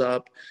legs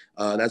up.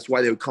 That's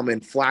why they would come in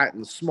flat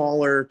and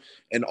smaller.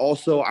 And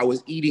also I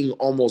was eating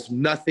almost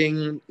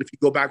nothing. If you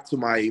go back to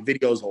my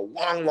videos a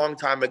long, long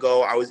time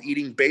ago, I was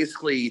eating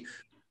basically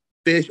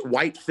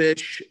white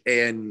fish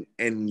and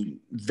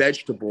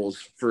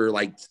vegetables for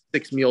like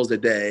 6 meals a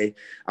day.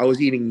 I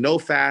was eating no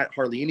fat,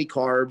 hardly any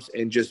carbs,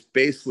 and just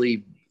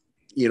basically,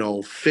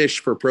 fish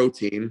for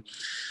protein.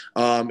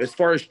 As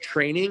far as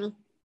training,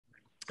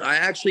 I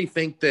actually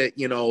think that,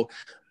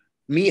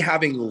 me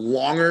having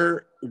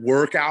longer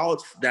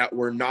workouts that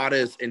were not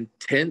as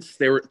intense,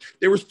 they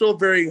were still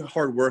very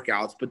hard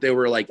workouts, but they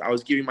were like, I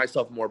was giving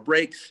myself more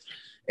breaks.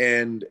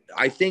 And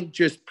I think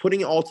just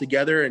putting it all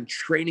together and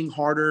training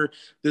harder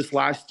this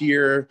last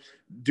year,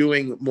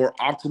 doing more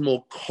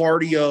optimal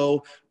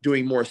cardio,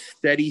 doing more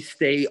steady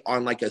state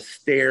on like a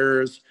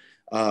stairs,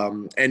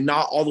 and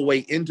not all the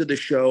way into the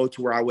show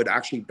to where I would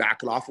actually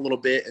back it off a little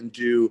bit and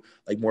do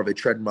like more of a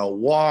treadmill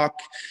walk.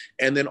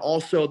 And then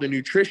also the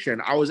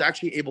nutrition, I was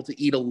actually able to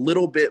eat a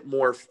little bit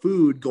more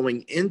food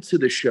going into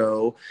the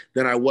show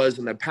than I was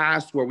in the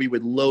past, where we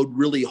would load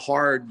really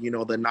hard,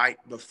 the night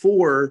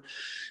before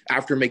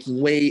after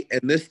making weight.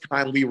 And this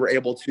time we were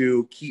able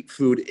to keep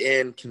food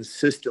in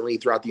consistently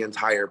throughout the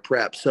entire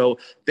prep. So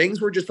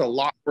things were just a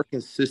lot more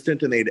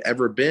consistent than they'd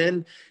ever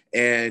been.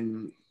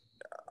 And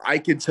I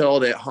could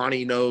tell that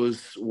Hani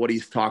knows what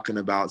he's talking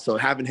about. So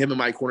having him in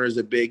my corner is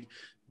a big,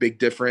 big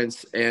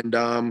difference. And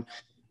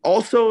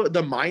also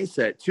the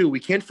mindset too.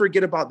 We can't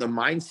forget about the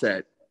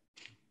mindset.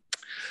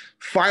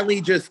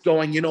 Finally just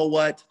going, you know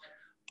what?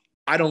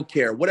 I don't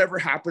care. Whatever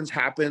happens,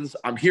 happens.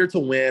 I'm here to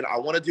win. I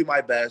want to do my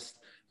best,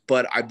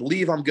 but I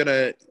believe I'm going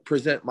to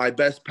present my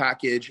best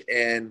package.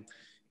 And,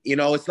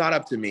 it's not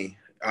up to me.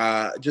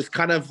 Just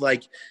kind of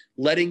like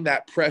letting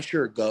that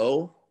pressure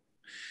go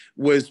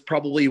was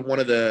probably one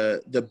of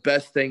the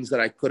best things that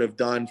I could have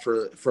done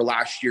for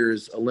last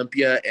year's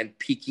Olympia and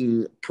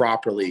peaking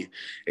properly.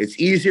 It's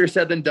easier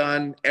said than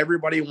done.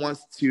 Everybody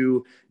wants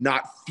to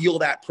not feel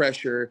that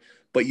pressure,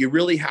 but you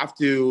really have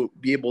to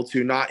be able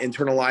to not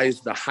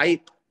internalize the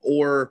hype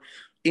or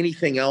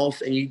anything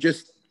else. And you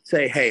just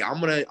say, hey,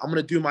 I'm going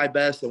to do my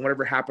best, and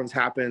whatever happens,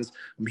 happens.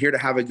 I'm here to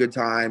have a good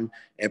time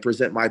and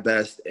present my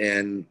best.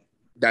 And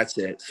that's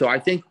it. So I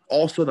think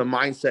also the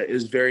mindset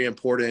is very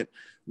important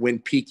when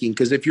peaking,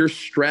 because if you're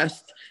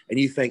stressed and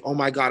you think, oh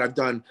my God, I've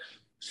done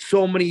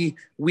so many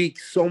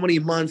weeks, so many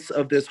months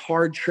of this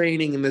hard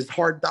training and this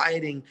hard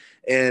dieting.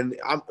 And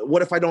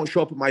what if I don't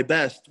show up at my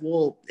best?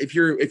 Well, if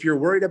you're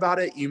worried about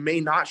it, you may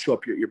not show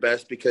up at your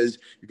best because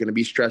you're going to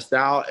be stressed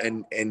out.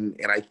 And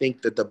I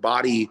think that the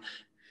body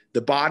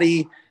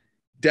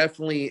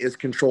definitely is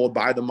controlled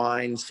by the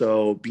mind.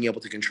 So being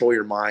able to control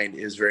your mind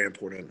is very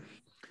important.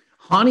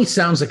 Hani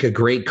sounds like a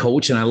great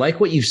coach. And I like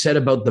what you said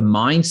about the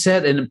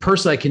mindset. And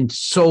personally,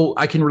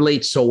 I can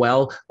relate so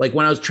well. Like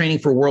when I was training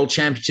for world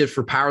championships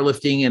for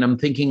powerlifting, and I'm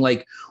thinking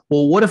like,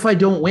 well, what if I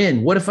don't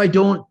win? What if I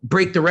don't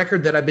break the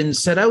record that I've been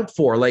set out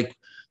for? Like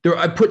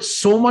I put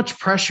so much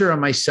pressure on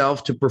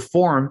myself to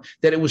perform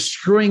that it was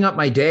screwing up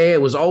my day.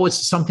 It was always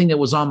something that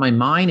was on my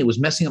mind. It was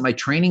messing up my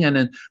training. And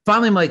then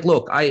finally I'm like,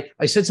 look, I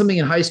said something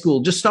in high school,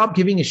 just stop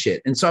giving a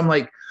shit. And so I'm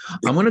like,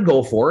 I'm going to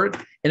go for it.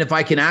 And if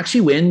I can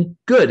actually win,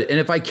 good. And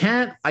if I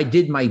can't, I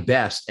did my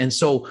best. And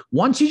so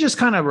once you just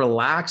kind of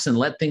relax and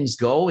let things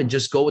go and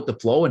just go with the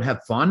flow and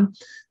have fun,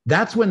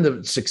 that's when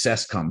the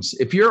success comes.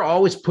 If you're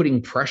always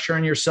putting pressure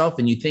on yourself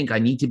and you think I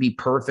need to be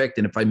perfect,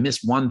 and if I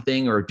miss one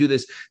thing or do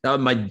this, now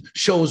my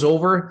show's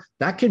over,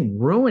 that can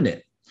ruin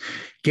it.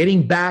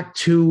 Getting back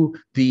to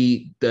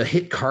the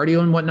HIIT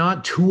cardio and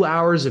whatnot, 2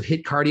 hours of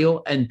HIIT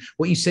cardio. And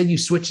what you said, you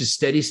switched to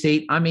steady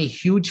state. I'm a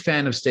huge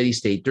fan of steady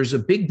state. There's a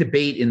big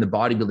debate in the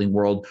bodybuilding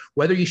world,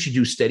 whether you should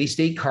do steady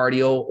state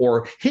cardio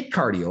or HIIT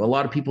cardio. A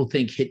lot of people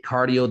think HIIT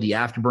cardio, the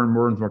afterburn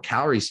burns more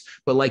calories.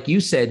 But like you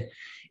said,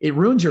 it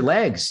ruins your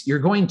legs. You're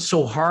going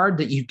so hard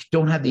that you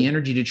don't have the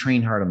energy to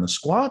train hard on the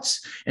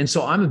squats. And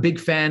so I'm a big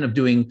fan of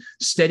doing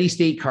steady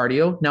state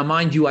cardio. Now,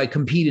 mind you, I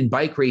compete in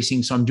bike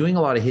racing, so I'm doing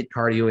a lot of HIIT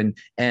cardio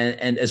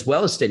and as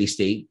well as steady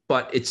state,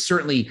 but it's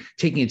certainly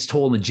taking its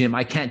toll in the gym.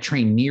 I can't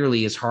train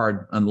nearly as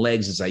hard on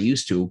legs as I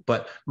used to,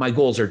 but my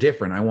goals are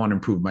different. I want to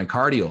improve my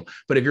cardio.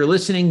 But if you're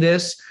listening to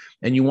this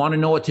and you want to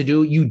know what to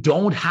do, you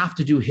don't have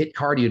to do HIIT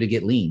cardio to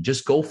get lean.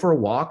 Just go for a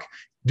walk.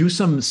 Do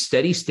some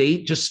steady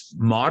state, just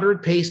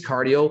moderate pace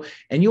cardio,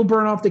 and you'll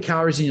burn off the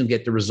calories and you'll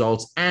get the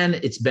results, and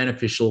it's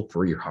beneficial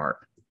for your heart.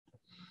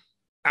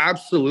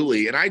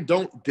 Absolutely. And I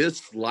don't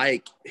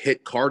dislike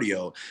HIIT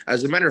cardio.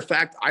 As a matter of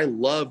fact, I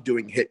love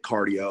doing HIIT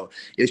cardio.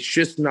 It's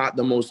just not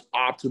the most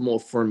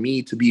optimal for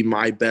me to be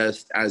my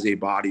best as a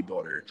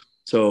bodybuilder.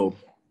 So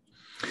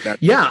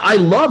yeah, I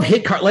love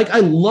HIIT cardio. Like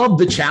I love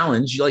the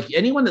challenge. Like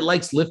anyone that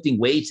likes lifting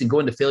weights and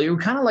going to failure,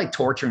 we kind of like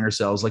torturing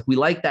ourselves. Like we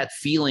like that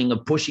feeling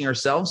of pushing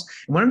ourselves.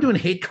 And when I'm doing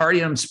HIIT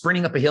cardio, I'm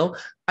sprinting up a hill.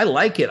 I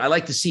like it. I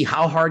like to see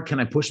how hard can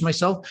I push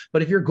myself.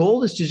 But if your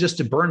goal is just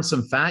to burn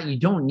some fat, you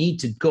don't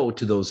need to go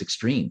to those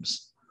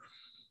extremes.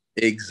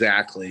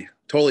 Exactly.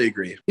 Totally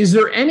agree. Is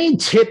there any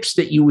tips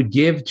that you would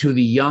give to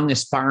the young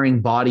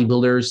aspiring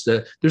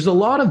bodybuilders? There's a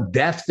lot of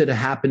deaths that have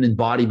happened in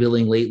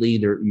bodybuilding lately.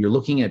 You're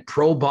looking at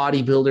pro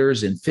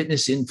bodybuilders and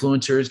fitness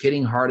influencers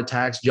getting heart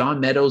attacks, John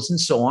Meadows and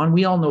so on.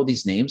 We all know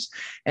these names.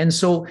 And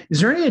so is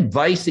there any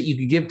advice that you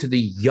could give to the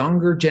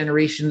younger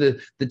generation,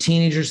 the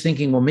teenagers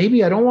thinking, well,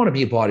 maybe I don't want to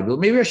be a bodybuilder.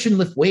 Maybe I shouldn't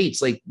lift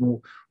weights. Like,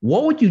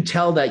 what would you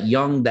tell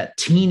that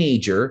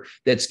teenager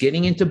that's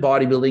getting into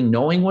bodybuilding,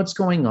 knowing what's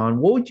going on?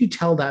 What would you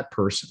tell that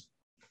person?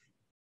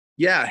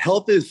 Yeah,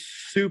 health is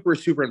super,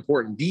 super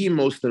important. The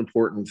most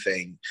important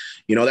thing.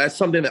 You know, that's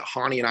something that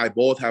Hani and I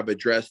both have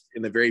addressed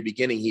in the very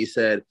beginning. He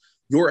said,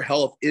 your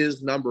health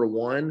is number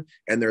one,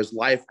 and there's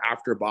life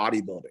after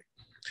bodybuilding.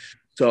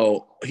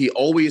 So he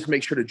always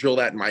makes sure to drill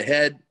that in my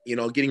head. You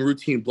know, getting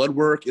routine blood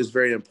work is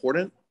very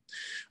important.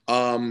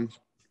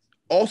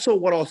 Also,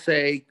 what I'll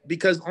say,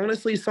 because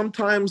honestly,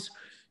 sometimes,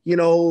 you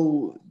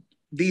know,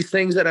 these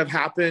things that have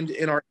happened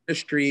in our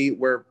industry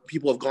where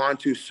people have gone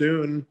too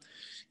soon,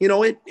 you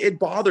know, it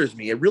bothers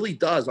me. It really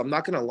does. I'm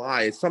not going to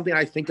lie. It's something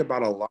I think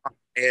about a lot.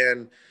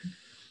 And,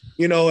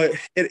 you know,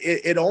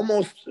 it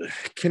almost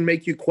can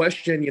make you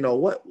question, you know,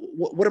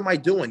 what am I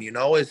doing? You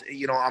know,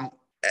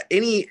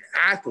 any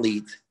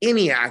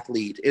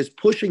athlete is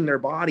pushing their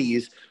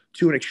bodies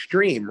to an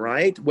extreme,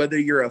 right? Whether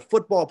you're a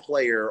football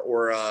player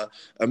or a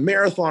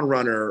marathon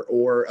runner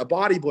or a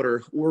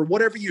bodybuilder or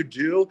whatever you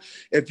do,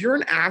 if you're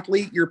an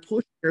athlete, you're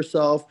pushing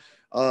yourself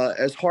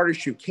as hard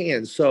as you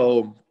can.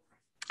 So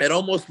it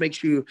almost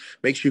makes you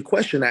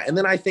question that. And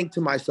then I think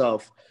to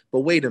myself, but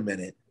wait a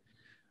minute.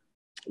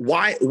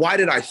 Why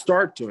did I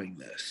start doing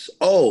this?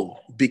 Oh,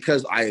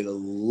 because I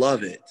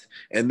love it.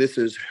 And this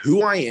is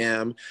who I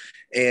am.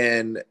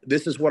 And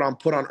this is what I'm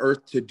put on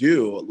earth to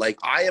do. Like,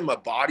 I am a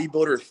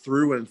bodybuilder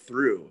through and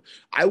through.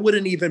 I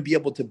wouldn't even be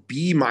able to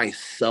be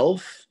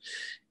myself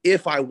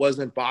if I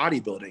wasn't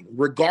bodybuilding,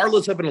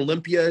 regardless of an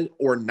Olympia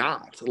or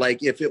not.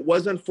 Like, if it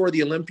wasn't for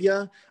the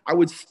Olympia, I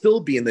would still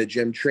be in the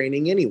gym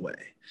training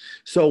anyway.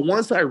 So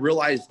once I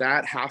realized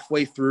that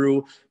halfway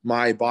through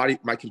my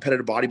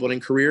competitive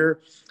bodybuilding career,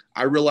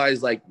 I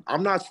realized, like,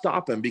 I'm not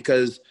stopping,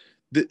 because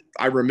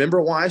I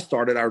remember why I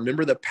started. I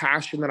remember the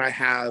passion that I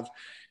have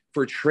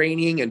for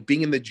training and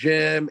being in the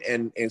gym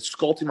and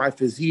sculpting my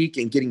physique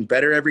and getting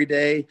better every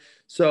day.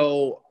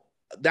 So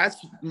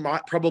that's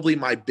probably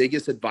my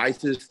biggest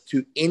advice is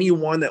to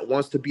anyone that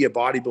wants to be a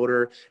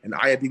bodybuilder, an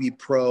IFBB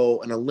pro,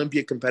 an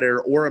Olympia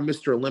competitor, or a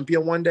Mr.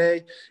 Olympia one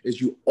day, is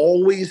you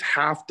always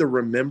have to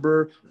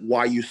remember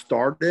why you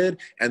started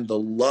and the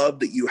love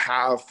that you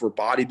have for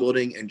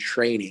bodybuilding and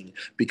training,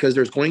 because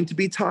there's going to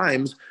be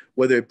times,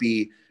 whether it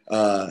be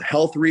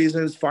health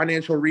reasons,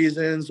 financial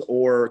reasons,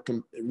 or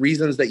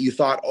reasons that you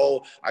thought,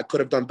 oh, I could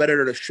have done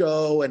better at a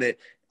show, and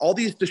all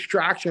these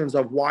distractions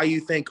of why you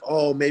think,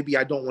 oh, maybe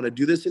I don't want to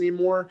do this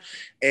anymore.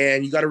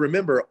 And you got to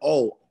remember,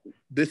 oh,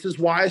 this is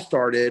why I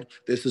started.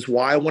 This is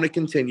why I want to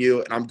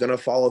continue. And I'm going to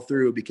follow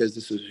through because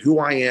this is who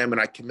I am and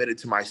I committed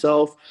to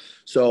myself.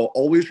 So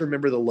always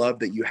remember the love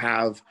that you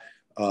have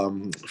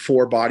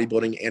for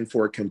bodybuilding and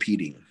for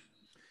competing.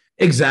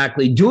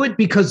 Exactly. Do it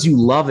because you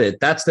love it.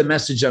 That's the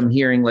message I'm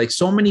hearing. Like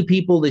so many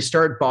people, they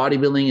start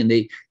bodybuilding and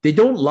they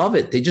don't love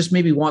it. They just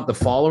maybe want the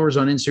followers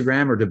on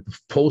Instagram or to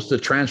post a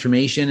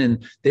transformation,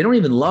 and they don't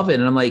even love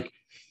it. And I'm like,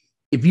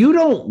 if you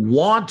don't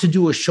want to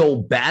do a show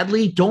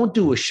badly, don't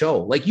do a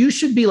show. Like you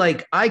should be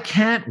like, I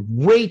can't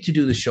wait to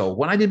do the show.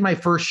 When I did my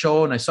first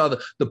show and I saw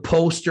the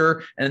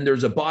poster and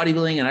there's a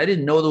bodybuilding and I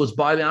didn't know there was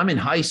bodybuilding. I'm in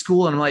high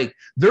school and I'm like,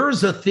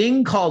 there's a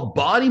thing called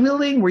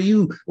bodybuilding where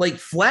you like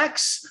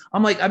flex.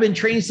 I'm like, I've been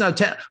training since I was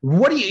 10.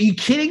 What are you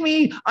kidding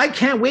me? I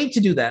can't wait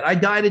to do that. I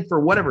dieted for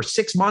whatever,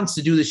 6 months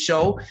to do the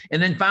show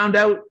and then found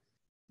out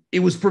it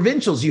was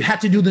provincials. You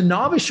had to do the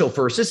novice show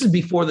first. This is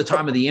before the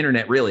time of the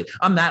internet, really.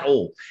 I'm that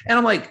old. And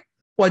I'm like,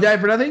 well, I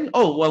died for nothing.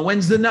 Oh, well,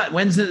 when's the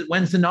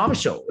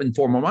novice show? In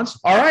 4 more months?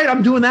 All right,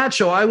 I'm doing that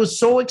show. I was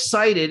so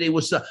excited. It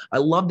was I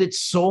loved it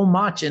so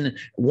much. And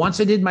once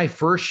I did my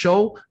first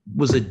show,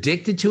 was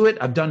addicted to it.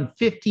 I've done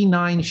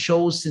 59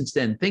 shows since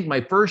then. Think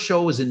my first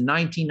show was in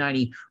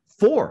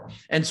 1994.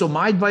 And so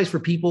my advice for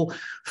people,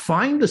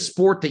 find the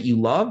sport that you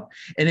love.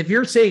 And if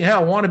you're saying, hey,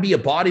 I want to be a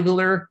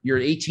bodybuilder, you're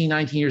 18,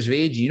 19 years of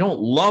age, you don't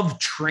love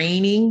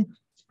training,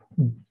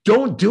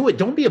 don't do it.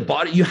 Don't be a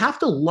body. You have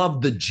to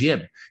love the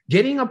gym.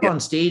 Getting up on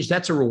stage,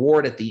 that's a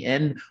reward at the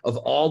end of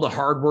all the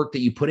hard work that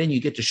you put in. You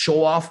get to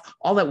show off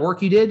all that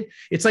work you did.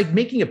 It's like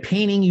making a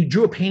painting. You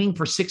drew a painting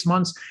for 6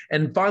 months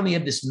and finally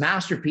have this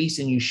masterpiece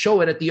and you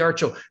show it at the art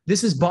show.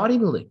 This is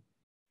bodybuilding.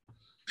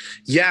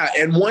 Yeah.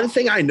 And one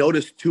thing I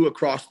noticed too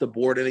across the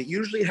board, and it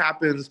usually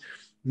happens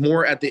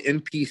more at the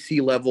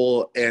NPC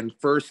level and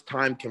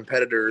first-time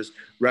competitors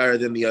rather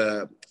than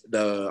the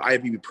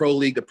IFBB Pro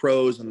League, the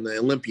pros and the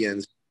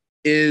Olympians,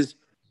 is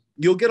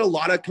you'll get a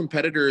lot of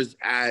competitors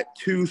at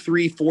 2,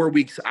 3, 4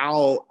 weeks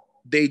out.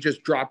 They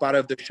just drop out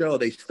of the show.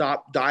 They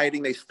stop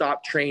dieting. They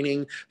stop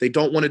training. They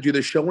don't want to do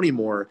the show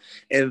anymore.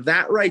 And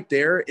that right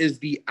there is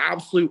the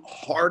absolute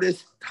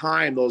hardest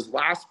time, those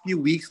last few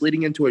weeks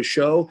leading into a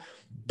show.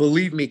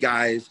 Believe me,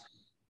 guys,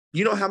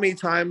 you know how many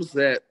times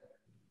that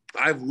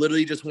I've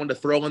literally just wanted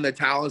to throw in the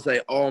towel and say,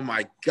 oh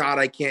my God,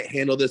 I can't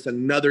handle this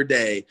another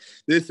day.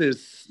 This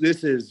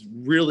is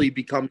really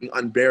becoming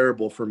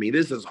unbearable for me.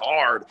 This is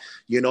hard.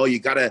 You know,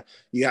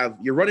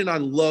 you're running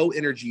on low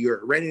energy.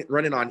 You're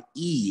running on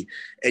E,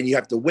 and you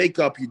have to wake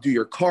up, you do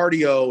your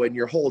cardio, and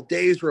your whole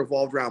days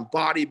revolved around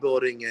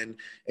bodybuilding, and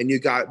you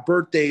got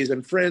birthdays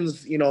and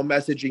friends, you know,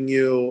 messaging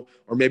you,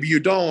 or maybe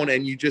you don't.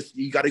 And you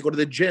got to go to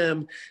the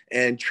gym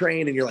and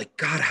train. And you're like,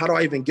 God, how do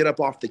I even get up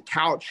off the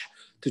couch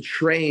to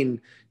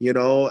train, you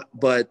know?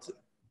 But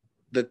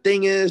the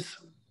thing is,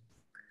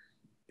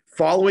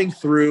 following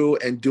through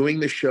and doing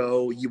the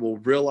show, you will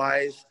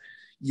realize,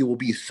 you will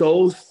be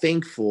so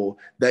thankful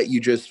that you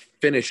just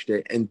finished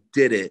it and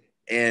did it.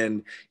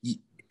 And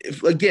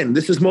again,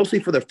 this is mostly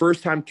for the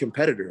first-time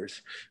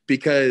competitors,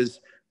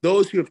 because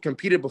those who have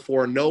competed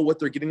before know what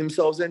they're getting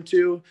themselves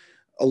into.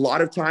 A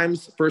lot of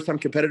times, first-time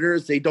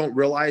competitors, they don't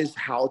realize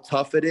how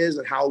tough it is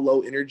and how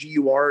low energy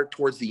you are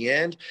towards the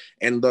end.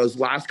 And those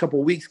last couple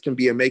of weeks can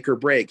be a make or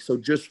break. So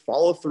just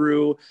follow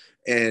through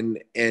and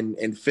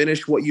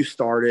finish what you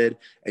started,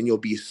 and you'll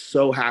be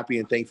so happy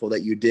and thankful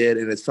that you did.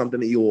 And it's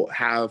something that you will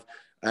have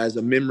as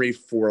a memory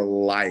for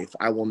life.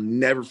 I will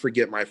never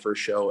forget my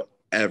first show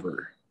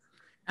ever.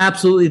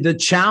 Absolutely. The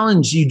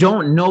challenge, you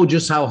don't know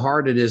just how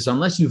hard it is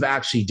unless you've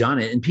actually done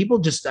it. And people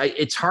just,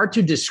 it's hard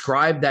to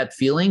describe that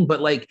feeling.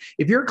 But like,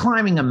 if you're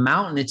climbing a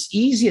mountain, it's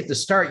easy at the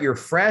start. You're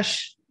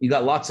fresh. You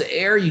got lots of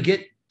air. You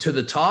get to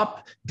the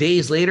top.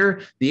 Days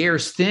later, the air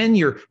is thin.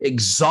 You're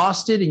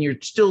exhausted and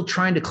you're still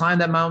trying to climb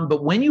that mountain.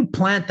 But when you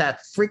plant that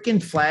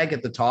freaking flag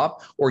at the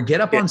top or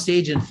get up on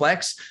stage and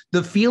flex,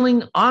 the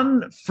feeling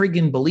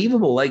unfriggin'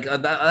 believable. Like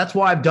that's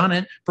why I've done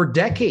it for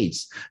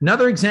decades.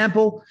 Another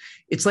example,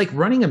 it's like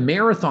running a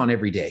marathon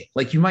every day.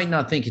 Like you might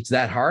not think it's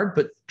that hard,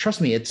 but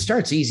trust me, it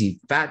starts easy.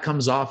 Fat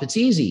comes off, it's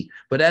easy.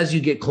 But as you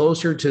get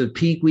closer to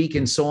peak week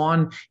and so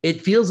on,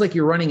 it feels like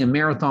you're running a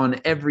marathon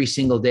every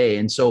single day.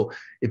 And so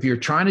if you're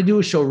trying to do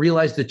a show,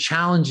 realize the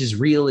challenge is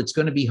real. It's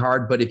going to be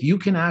hard, but if you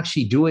can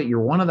actually do it, you're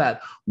one of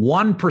that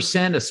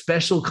 1%, a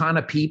special kind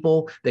of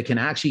people that can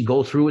actually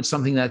go through with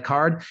something that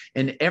hard.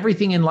 And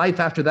everything in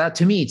life after that,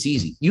 to me, it's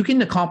easy. You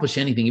can accomplish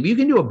anything. If you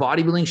can do a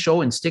bodybuilding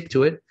show and stick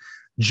to it,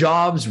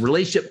 jobs,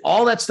 relationship,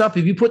 all that stuff,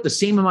 if you put the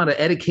same amount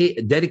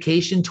of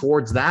dedication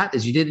towards that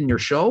as you did in your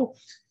show,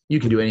 you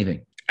can do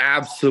anything.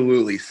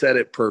 Absolutely. Said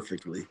it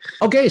perfectly.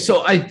 Okay.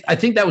 So I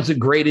think that was a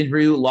great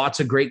interview.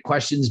 Lots of great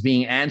questions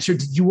being answered.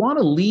 Did you want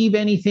to leave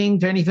anything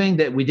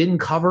that we didn't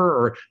cover,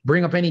 or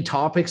bring up any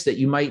topics that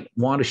you might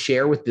want to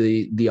share with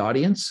the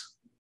audience?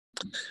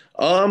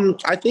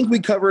 I think we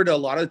covered a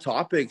lot of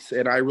topics,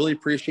 and I really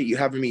appreciate you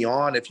having me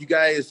on. If you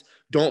guys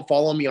don't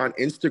follow me on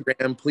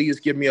Instagram, please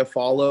give me a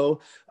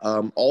follow.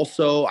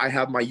 Also, I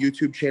have my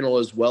YouTube channel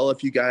as well.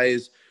 If you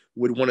guys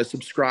would want to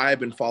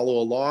subscribe and follow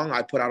along,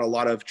 I put out a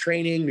lot of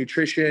training,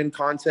 nutrition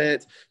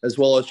content, as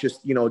well as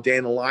just, day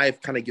in the life,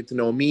 kind of get to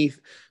know me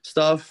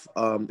stuff.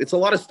 It's a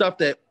lot of stuff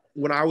that,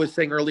 when I was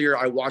saying earlier,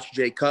 I watched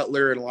Jay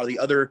Cutler and a lot of the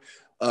other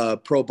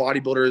pro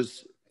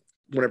bodybuilders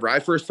whenever I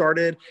first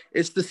started.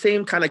 It's the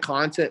same kind of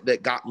content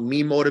that got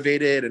me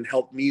motivated and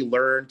helped me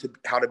learn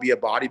how to be a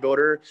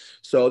bodybuilder.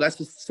 So that's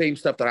the same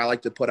stuff that I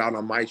like to put out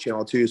on my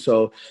channel too.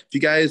 So if you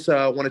guys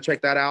want to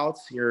check that out,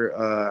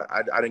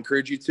 I'd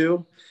encourage you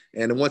to.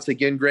 And once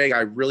again, Greg,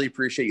 I really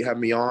appreciate you having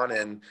me on,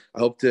 and I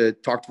hope to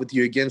talk with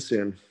you again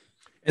soon.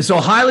 And so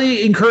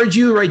highly encourage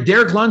you, right?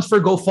 Derek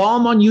Lundsford, go follow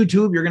him on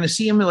YouTube. You're going to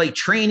see him like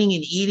training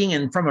and eating,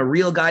 and from a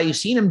real guy. You've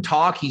seen him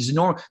talk. He's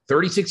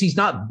 36. He's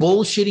not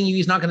bullshitting you.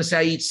 He's not going to say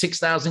I eat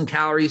 6,000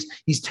 calories.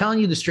 He's telling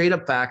you the straight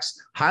up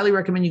facts. Highly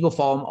recommend you go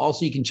follow him.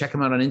 Also, you can check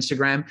him out on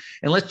Instagram,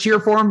 and let's cheer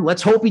for him.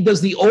 Let's hope he does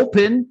the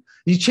open.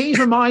 He changed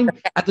my mind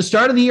at the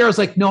start of the year. I was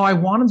like, no, I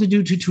want him to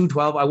do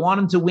 212. I want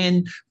him to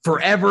win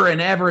forever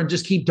and ever and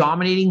just keep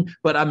dominating.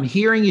 But I'm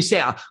hearing you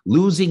say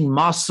losing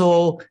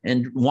muscle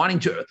and wanting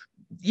to.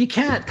 You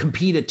can't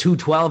compete at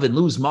 212 and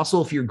lose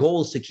muscle if your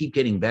goal is to keep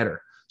getting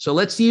better. So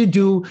let's see you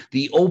do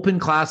the open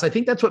class. I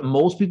think that's what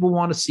most people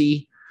want to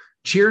see.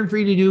 Cheering for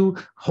you to do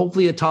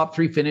hopefully a top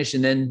 3 finish,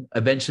 and then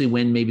eventually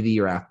win maybe the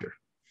year after.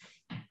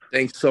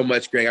 Thanks so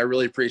much, Greg. I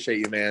really appreciate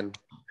you, man.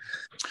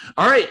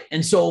 All right.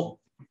 And so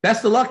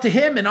best of luck to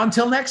him. And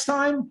until next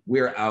time,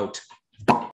 we're out.